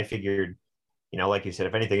 I figured, like you said,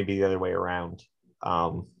 if anything, it'd be the other way around.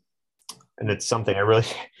 And it's something I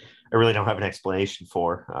really don't have an explanation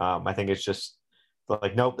for. I think it's just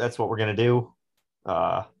like, nope, that's what we're gonna do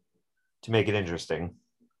to make it interesting.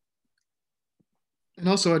 And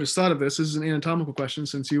also, I just thought of this. This is an anatomical question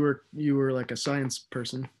since you were like a science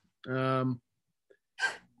person. Um,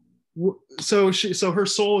 so her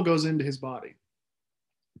soul goes into his body,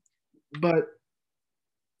 but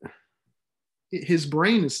his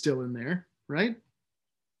brain is still in there, right?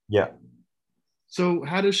 Yeah. So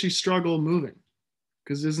how does she struggle moving?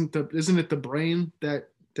 Because isn't it the brain that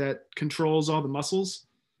controls all the muscles?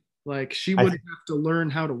 Like she would have to learn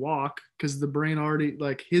how to walk because the brain already,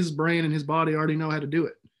 like his brain and his body already know how to do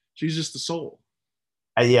it. She's just the soul.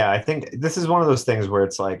 Yeah, I think this is one of those things where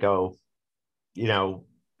it's like, oh,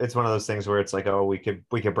 it's one of those things where it's like, oh, we could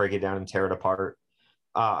break it down and tear it apart.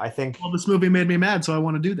 I think. Well, this movie made me mad, so I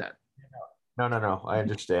want to do that. No. I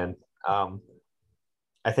understand.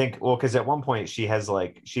 I think, well, because at one point she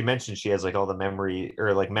mentioned she has like all the memory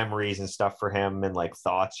or like memories and stuff for him and like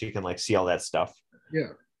thoughts. She can like see all that stuff. Yeah.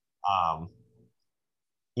 Um,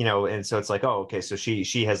 and so it's like, oh, okay, so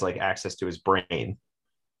she has like access to his brain.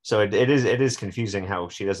 So it is confusing how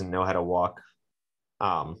she doesn't know how to walk.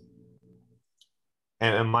 Um,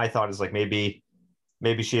 and my thought is like maybe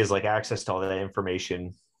she has like access to all that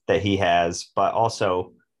information that he has, but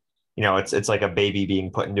also, it's like a baby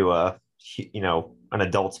being put into an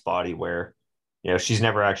adult's body where, she's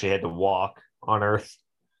never actually had to walk on Earth.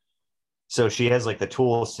 So she has like the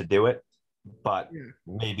tools to do it, but Yeah.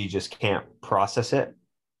 maybe just can't process it.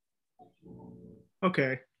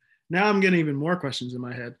 Okay. Now I'm getting even more questions in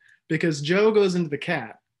my head because Joe goes into the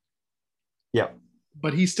cat, Yep.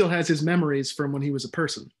 but he still has his memories from when he was a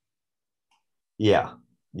person. Yeah.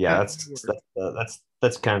 Yeah. How That's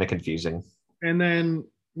that's kind of confusing. And then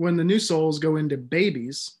when the new souls go into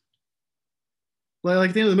babies, like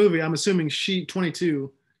at the end of the movie, I'm assuming she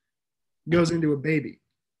 22 goes into a baby,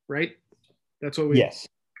 right? That's what we Yes.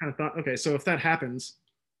 kind of thought. Okay, so if that happens,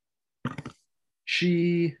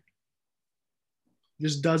 she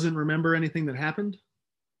just doesn't remember anything that happened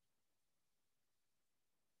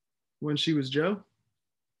when she was Joe.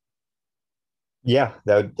 Yeah.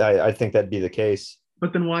 I think that'd be the case.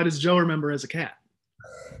 But then why does Joe remember as a cat?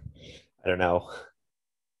 I don't know.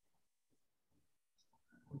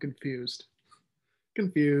 I'm confused.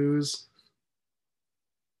 Confused.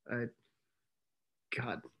 I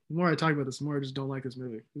God. The more I talk about this, the more I just don't like this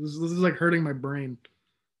movie. This is like hurting my brain.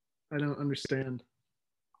 I don't understand.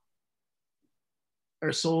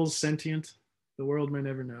 Are souls sentient? The world may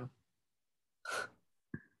never know.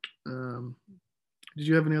 Um, did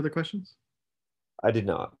you have any other questions? I did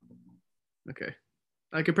not. Okay.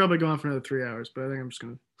 I could probably go on for another 3 hours, but I think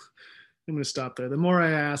I'm gonna stop there. The more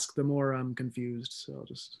I ask, the more I'm confused. So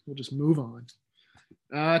we'll just move on.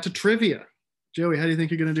 To trivia. Joey, how do you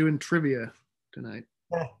think you're gonna do in trivia tonight?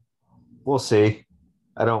 We'll see.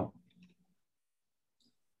 I don't.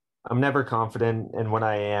 I'm never confident, and when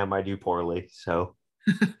I am, I do poorly. So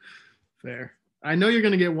Fair. I know you're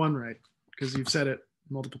gonna get one right because you've said it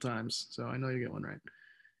multiple times. So I know you get one right.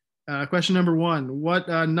 Question number one: what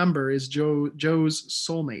number is Joe's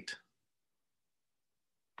soulmate?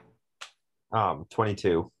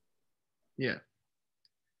 22. Yeah.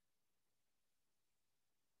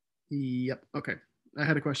 Yep. Okay. I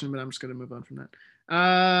had a question, but I'm just going to move on from that.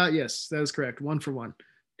 Yes, that is correct. One for one.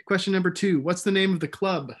 Question number two. What's the name of the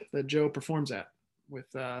club that Joe performs at with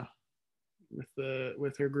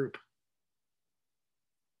with her group?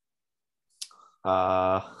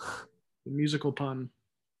 Uh, The musical pun.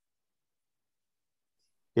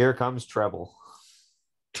 Here Comes Treble.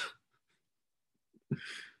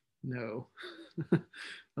 No.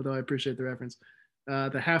 Although I appreciate the reference.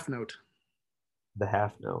 The half note. The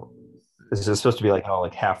half note. Is it supposed to be like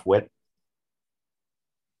half wit?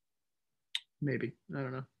 Maybe. I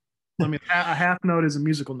don't know. I mean, a half note is a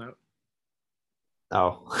musical note.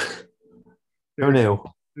 Oh, who There's, knew?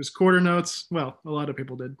 there's quarter notes. Well, a lot of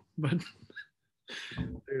people did, but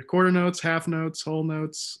there's quarter notes, half notes, whole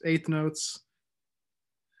notes, eighth notes,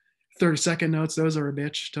 30-second notes. Those are a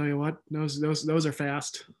bitch. Tell you what, those are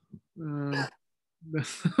fast. Um,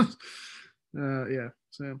 yeah.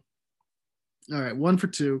 So, all right, 1 for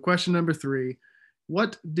 2. Question number 3: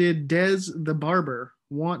 what did Dez the barber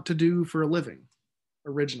want to do for a living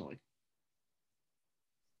originally?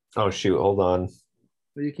 Oh shoot, hold on.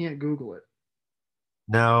 But you can't Google it.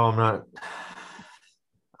 No, I'm not.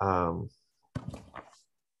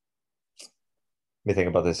 Let me think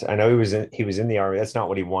about this. I know he was in the army. That's not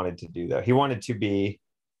what he wanted to do though. He wanted to be.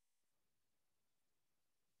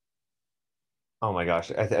 Oh my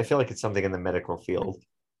gosh, I feel like it's something in the medical field.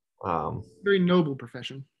 Very noble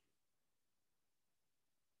profession.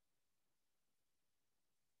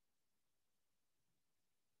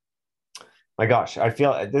 My gosh, I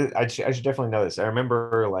feel I should definitely know this. I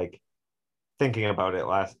remember like thinking about it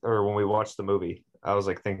last or when we watched the movie. I was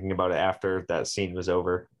like thinking about it after that scene was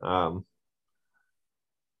over.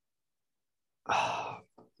 Oh,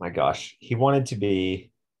 my gosh, he wanted to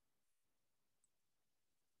be.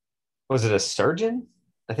 Was it a surgeon?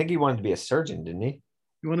 I think he wanted to be a surgeon, didn't he?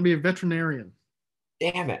 You want to be a veterinarian.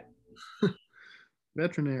 Damn it.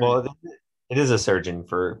 Veterinarian. Well, it is a surgeon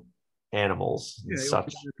for animals and Yeah, he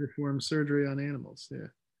wants such. to perform surgery on animals. Yeah.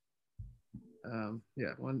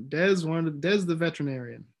 Yeah. Dez the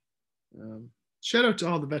veterinarian. Shout out to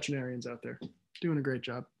all the veterinarians out there, doing a great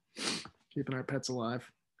job keeping our pets alive.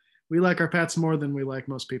 We like our pets more than we like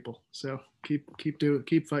most people, so keep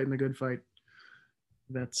fighting the good fight.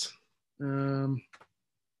 Vets. All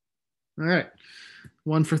right,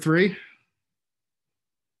 1 for 3.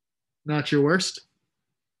 Not your worst.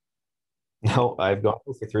 No, I've gone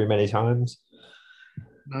for 3 many times.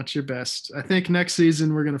 Not your best. I think next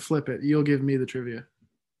season we're gonna flip it. You'll give me the trivia.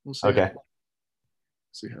 We'll see. Okay.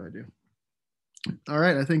 See how I do. All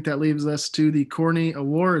right, I think that leaves us to the Corny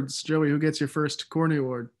Awards. Joey, who gets your first Corny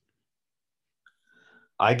Award?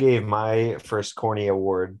 I gave my first corny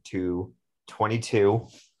award to 22.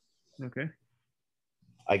 Okay.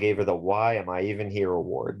 I gave her the Why Am I Even Here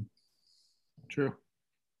award True.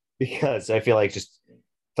 because I feel like just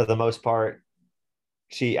for the most part,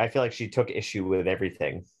 I feel like she took issue with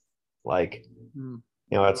everything. Like,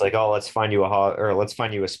 it's like, oh, let's find you or let's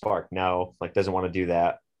find you a spark. No, like doesn't want to do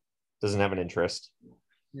that. Doesn't have an interest.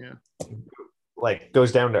 Yeah. Like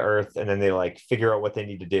goes down to earth and then they like figure out what they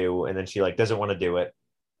need to do. And then she like doesn't want to do it.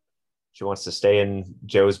 She wants to stay in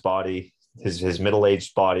Joe's body, his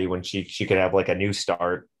middle-aged body when she could have like a new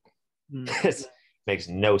start. It makes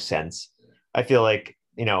no sense. I feel like,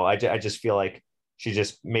 I just feel like she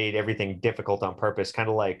just made everything difficult on purpose. Kind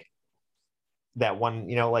of like that one,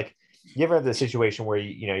 like you ever have the situation where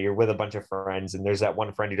you're with a bunch of friends and there's that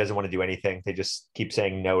one friend who doesn't want to do anything. They just keep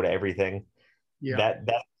saying no to everything. Yeah.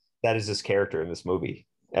 That is this character in this movie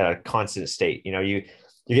at a constant state.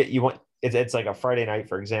 You want it's like a Friday night,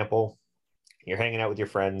 for example. You're hanging out with your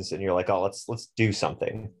friends and you're like, oh, let's do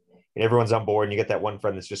something. And everyone's on board and you get that one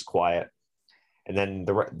friend that's just quiet. And then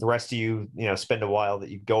the rest of you, spend a while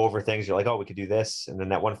that you go over things. You're like, oh, we could do this. And then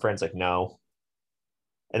that one friend's like, no.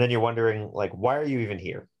 And then you're wondering, like, why are you even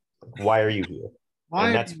here? Why are you here?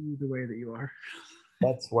 Why are you the way that you are?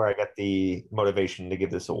 That's where I got the motivation to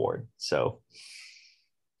give this award. So,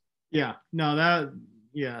 yeah, no, that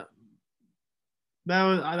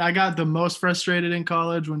was I got the most frustrated in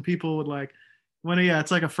college when people would like it's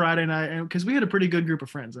like a Friday night, and because we had a pretty good group of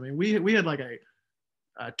friends. I mean, we had like a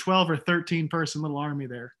 12 or 13 person little army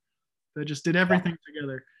there that just did everything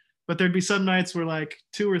together. But there'd be some nights where like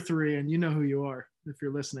 2 or 3, and you know who you are if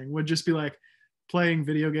you're listening, would just be like playing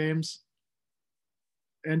video games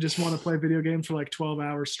and just want to play video games for like 12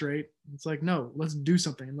 hours straight. It's like, no, let's do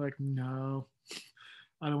something. I'm like, no,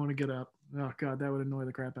 I don't want to get up. Oh God, that would annoy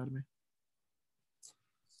the crap out of me.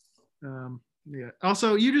 Yeah.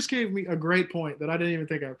 Also, you just gave me a great point that I didn't even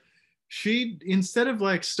think of. She, instead of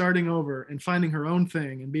like starting over and finding her own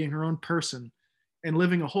thing and being her own person and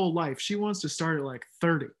living a whole life, she wants to start at like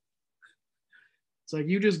 30. It's like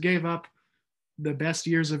you just gave up the best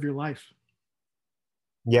years of your life.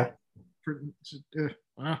 Yeah. For,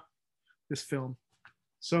 this film.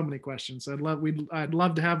 So many questions. I'd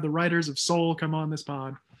love to have the writers of Soul come on this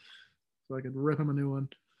pod so I could rip them a new one.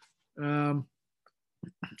 Um,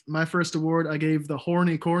 my first award, I gave the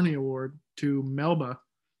Horny Corny Award to Melba,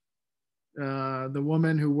 the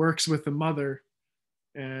woman who works with the mother,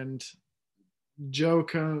 and Joe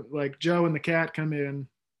and the cat come in,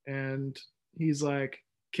 and he's like,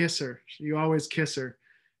 kiss her. You always kiss her.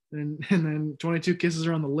 And then 22 kisses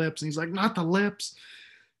her on the lips, and he's like, not the lips.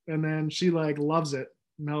 And then she like loves it,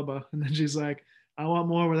 Melba. And then she's like, I want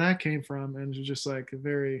more where that came from. And she's just like a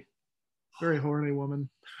very, very horny woman.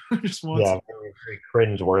 Just wants. Yeah, very, very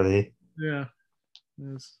cringe-worthy. Yeah.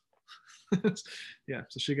 Yeah.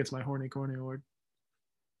 So she gets my horny corny award.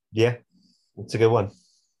 Yeah, it's a good one.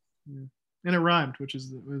 Yeah. And it rhymed, which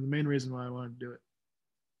is the main reason why I wanted to do it.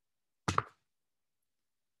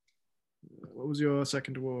 What was your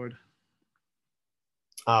second award?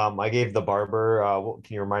 I gave the barber.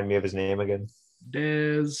 Can you remind me of his name again?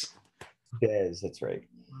 Dez. That's right.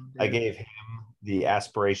 I gave him the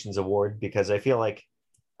Aspirations Award because I feel like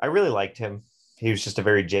I really liked him. He was just a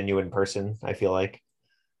very genuine person, I feel like.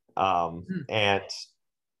 And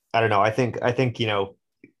I don't know. I think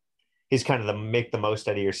he's kind of the make the most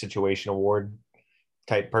out of your situation award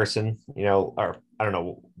type person, or I don't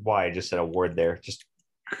know why I just said award there. Just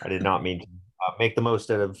I did not mean to make the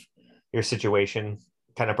most out of your situation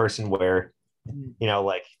kind of person where,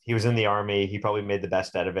 like he was in the army, he probably made the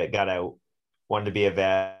best out of it, got out, wanted to be a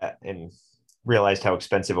vet, and realized how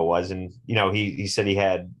expensive it was. And, he said he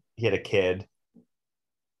had a kid.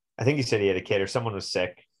 I think he said he had a kid or someone was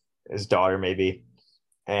sick, his daughter maybe.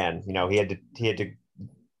 And, he had to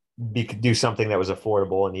do something that was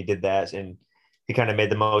affordable, and he did that. And he kind of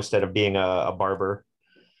made the most out of being a barber.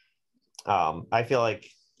 I feel like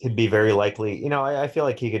he'd be very likely, I feel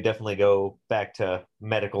like he could definitely go back to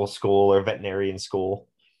medical school or veterinarian school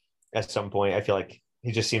at some point. I feel like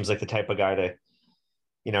he just seems like the type of guy to,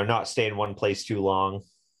 not stay in one place too long,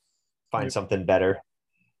 find something better.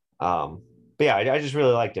 But yeah, I just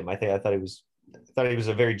really liked him. I thought he was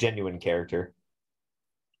a very genuine character.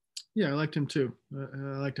 Yeah, I liked him too.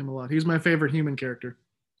 I liked him a lot. He's my favorite human character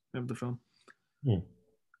of the film.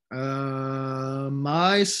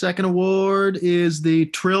 My second award is the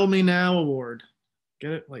Trill Me Now Award.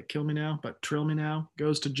 Get it? Like Kill Me Now, but Trill Me Now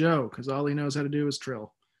goes to Joe because all he knows how to do is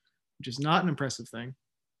trill, which is not an impressive thing.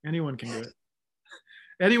 Anyone can do it.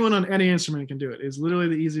 Anyone on any instrument can do it. It's literally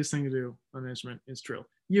the easiest thing to do on an instrument is trill.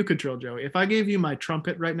 You could trill, Joey. If I gave you my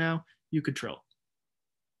trumpet right now, you could trill.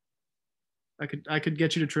 I could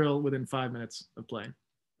get you to trill within 5 minutes of playing,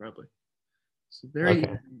 probably. It's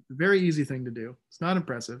a very easy thing to do. It's not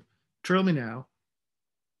impressive. Trill Me Now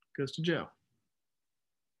goes to Joe.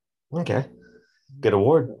 Okay. Good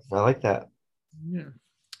award. I like that. Yeah.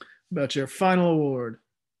 About your final award?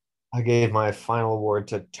 I gave my final award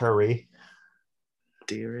to Turi.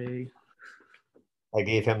 Deary. I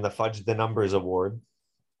gave him the Fudge the Numbers Award.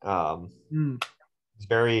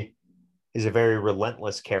 He's a very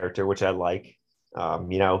relentless character, which I like.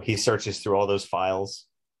 He searches through all those files.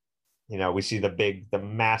 We see the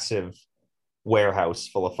massive warehouse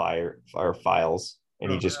full of files,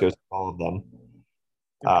 and he just goes through all of them.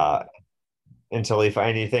 Until he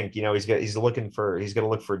finally he's going to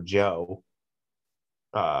look for Joe.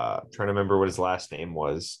 Trying to remember what his last name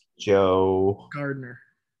was. Joe Gardner,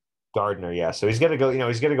 yeah. So he's gonna go,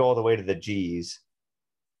 he's gonna go all the way to the G's,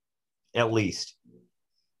 at least.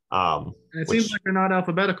 And it seems like they're not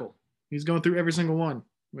alphabetical. He's going through every single one,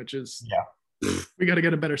 which is we got to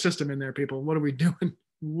get a better system in there, people. What are we doing?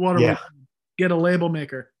 What are we doing? Get a label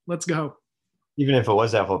maker. Let's go. Even if it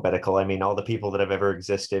was alphabetical, I mean, all the people that have ever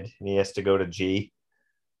existed, and he has to go to G.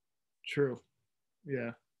 True.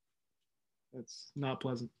 Yeah. That's not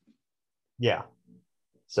pleasant. Yeah.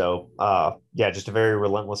 So, just a very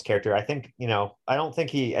relentless character. I think, I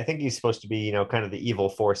think he's supposed to be, kind of the evil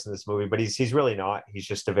force in this movie, but he's really not. He's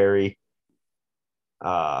just a very,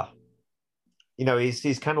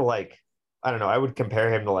 he's kind of like, I don't know, I would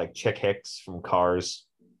compare him to like Chick Hicks from Cars.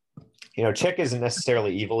 Chick isn't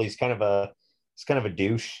necessarily evil. He's kind of a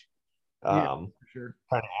douche. For sure.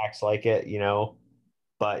 Kind of acts like it,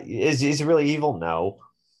 but is he really evil? No,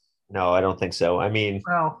 I don't think so. I mean,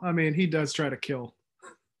 he does try to kill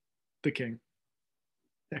the king.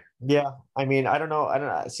 Yeah, I mean, I don't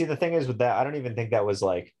know. See, the thing is with that, I don't even think that was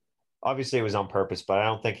like, obviously it was on purpose, but I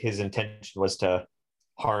don't think his intention was to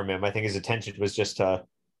harm him. I think his intention was just to,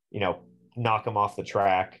 knock him off the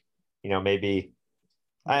track. Maybe.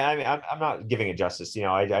 I'm not giving it justice.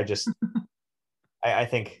 I just, I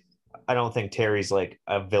don't think Terry's like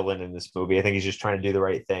a villain in this movie. I think he's just trying to do the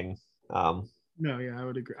right thing. No, yeah, I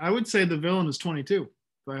would agree. I would say the villain is 22 if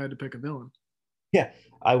I had to pick a villain. Yeah,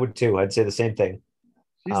 I would too. I'd say the same thing.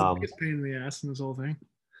 She's the Um, biggest pain in the ass in this whole thing.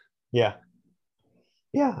 yeah,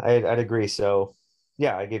 yeah, I'd agree. So,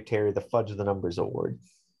 yeah, I gave Terry the Fudge of the Numbers award.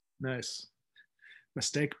 Nice.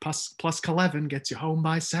 Mistake plus 11 gets you home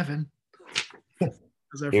by 7.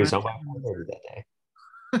 As our He was friend on my Kevin would 4:30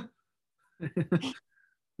 that day. say.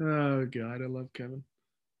 Oh god, I love Kevin.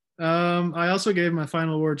 I also gave my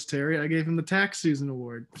final award to Terry. I gave him the tax season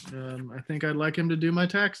award. I think I'd like him to do my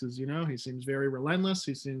taxes. You know, he seems very relentless.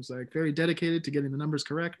 He seems like very dedicated to getting the numbers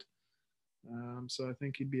correct. So I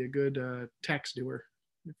think he'd be a good tax doer,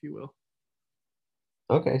 if you will.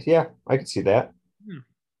 Okay, yeah, I can see that. Hmm.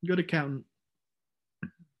 Good accountant.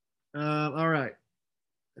 All right.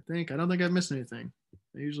 I don't think I've missed anything.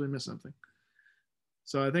 I usually miss something.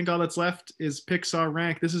 So I think all that's left is Pixar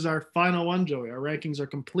rank. This is our final one, Joey. Our rankings are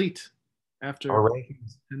complete Our after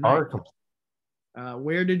rankings tonight. are complete.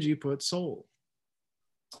 Where did you put Soul?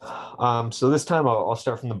 So this time I'll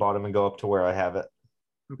start from the bottom and go up to where I have it.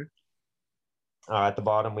 Okay. At the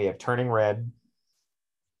bottom we have Turning Red,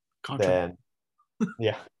 Contra. then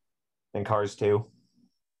yeah, then Cars 2,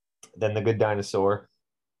 then The Good Dinosaur,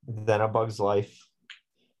 then A Bug's Life,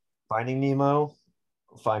 Finding Nemo,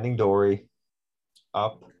 Finding Dory,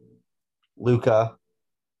 Up, Luca,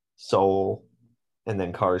 Soul, and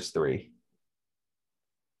then Cars 3.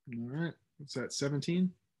 All right. What's that?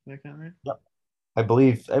 17? That count right? Yep. I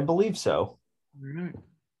believe so. All right.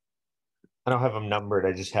 I don't have them numbered.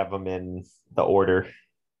 I just have them in the order.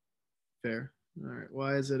 Fair. All right.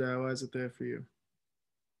 Why is it there for you?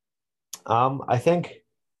 I think.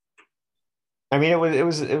 I mean, it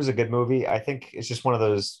was a good movie. I think it's just one of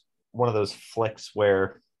those flicks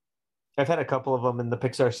where I've had a couple of them in the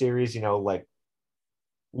Pixar series. Like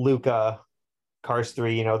Luca, Cars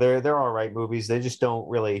 3. They're all right movies. They just don't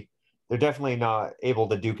really. They're definitely not able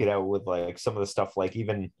to duke it out with like some of the stuff like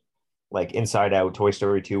even like Inside Out, Toy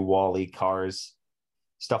Story 2, Wall-E, Cars,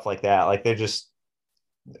 stuff like that. Like they're just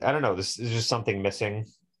I don't know. This is just something missing,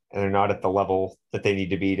 and they're not at the level that they need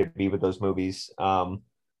to be with those movies. Hmm.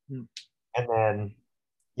 And then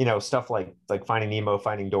stuff like Finding Nemo,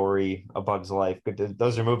 Finding Dory, A Bug's Life. But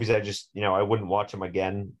those are movies I wouldn't watch them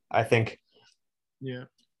again. Yeah.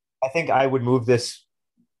 I think I would move this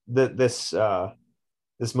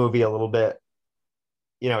movie a little bit.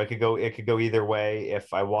 It could go either way.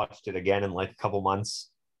 If I watched it again in like a couple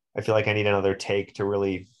months, I feel like I need another take to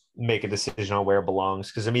really make a decision on where it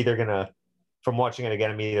belongs. Because from watching it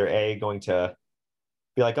again, I'm either A, going to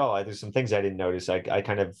be like, oh, there's some things I didn't notice. I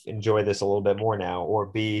kind of enjoy this a little bit more now. Or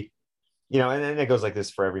B, and then it goes like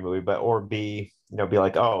this for every movie, but or B, be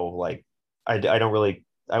like, oh, like I don't really,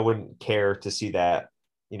 I wouldn't care to see that,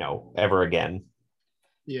 ever again.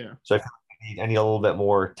 Yeah. So I feel like I need a little bit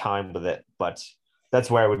more time with it, but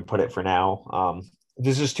that's where I would put it for now.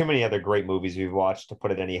 There's just too many other great movies we've watched to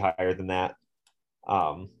put it any higher than that.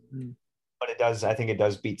 Um, Hmm. but I think it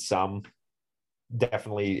does beat some.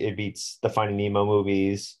 Definitely, it beats the Finding Nemo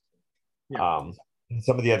movies. Yeah. Um, and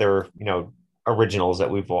some of the other, originals that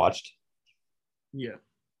we've watched. Yeah.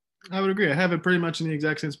 I would agree. I have it pretty much in the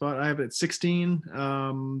exact same spot. I have it at 16,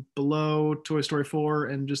 below Toy Story 4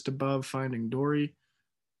 and just above Finding Dory.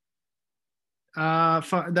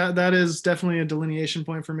 That is definitely a delineation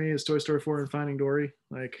point for me is Toy Story 4 and Finding Dory.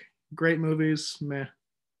 Like great movies, meh.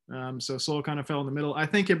 So Soul kind of fell in the middle. I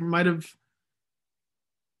think it might have.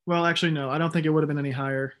 Well, actually, no. I don't think it would have been any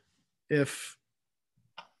higher if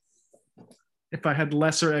I had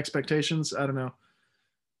lesser expectations. I don't know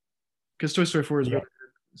because Toy Story 4 is Yeah. really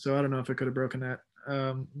good. So I don't know if it could have broken that.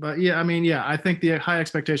 But yeah, I mean, yeah, I think the high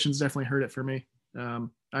expectations definitely hurt it for me.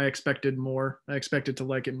 I expected more. I expected to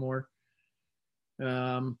like it more.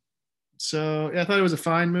 Um, so yeah, I thought it was a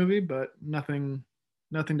fine movie, but nothing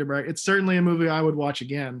to brag. It's certainly a movie I would watch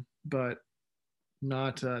again, but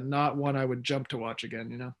not one I would jump to watch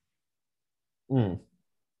again. You know, Mm.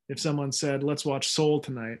 if someone said, "Let's watch Soul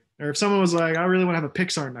tonight," or if someone was like, "I really want to have a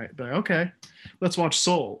Pixar night," but okay, let's watch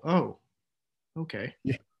Soul. Oh, okay,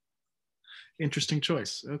 Yeah. interesting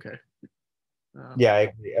choice. Okay. Um, Yeah,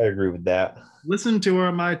 I agree with that. Listen to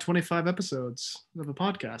my 25 episodes of a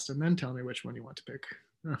podcast and then tell me which one you want to pick.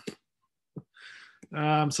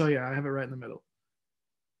 So yeah, I have it right in the middle.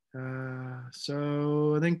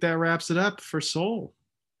 So I think that wraps it up for Soul.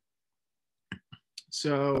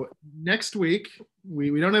 So next week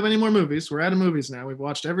we don't have any more movies. We're out of movies now. We've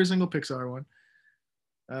watched every single Pixar one.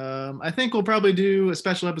 I think we'll probably do a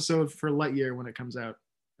special episode for Lightyear when it comes out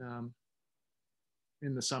um,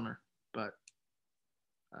 in the summer, but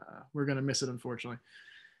we're gonna miss it unfortunately.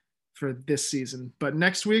 for this season. But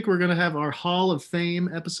next week we're gonna have our Hall of Fame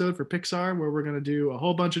episode for Pixar, where we're gonna do a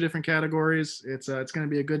whole bunch of different categories. It's gonna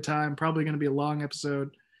be a good time. Probably gonna be a long episode.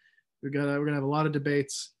 We're gonna have a lot of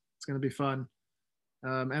debates. It's gonna be fun,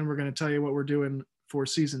 and we're gonna tell you what we're doing for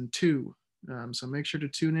season 2. So make sure to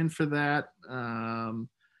tune in for that.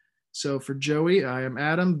 So for Joey, I am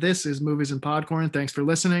Adam. This is Movies and Podcorn. Thanks for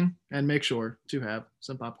listening, and make sure to have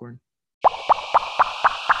some popcorn.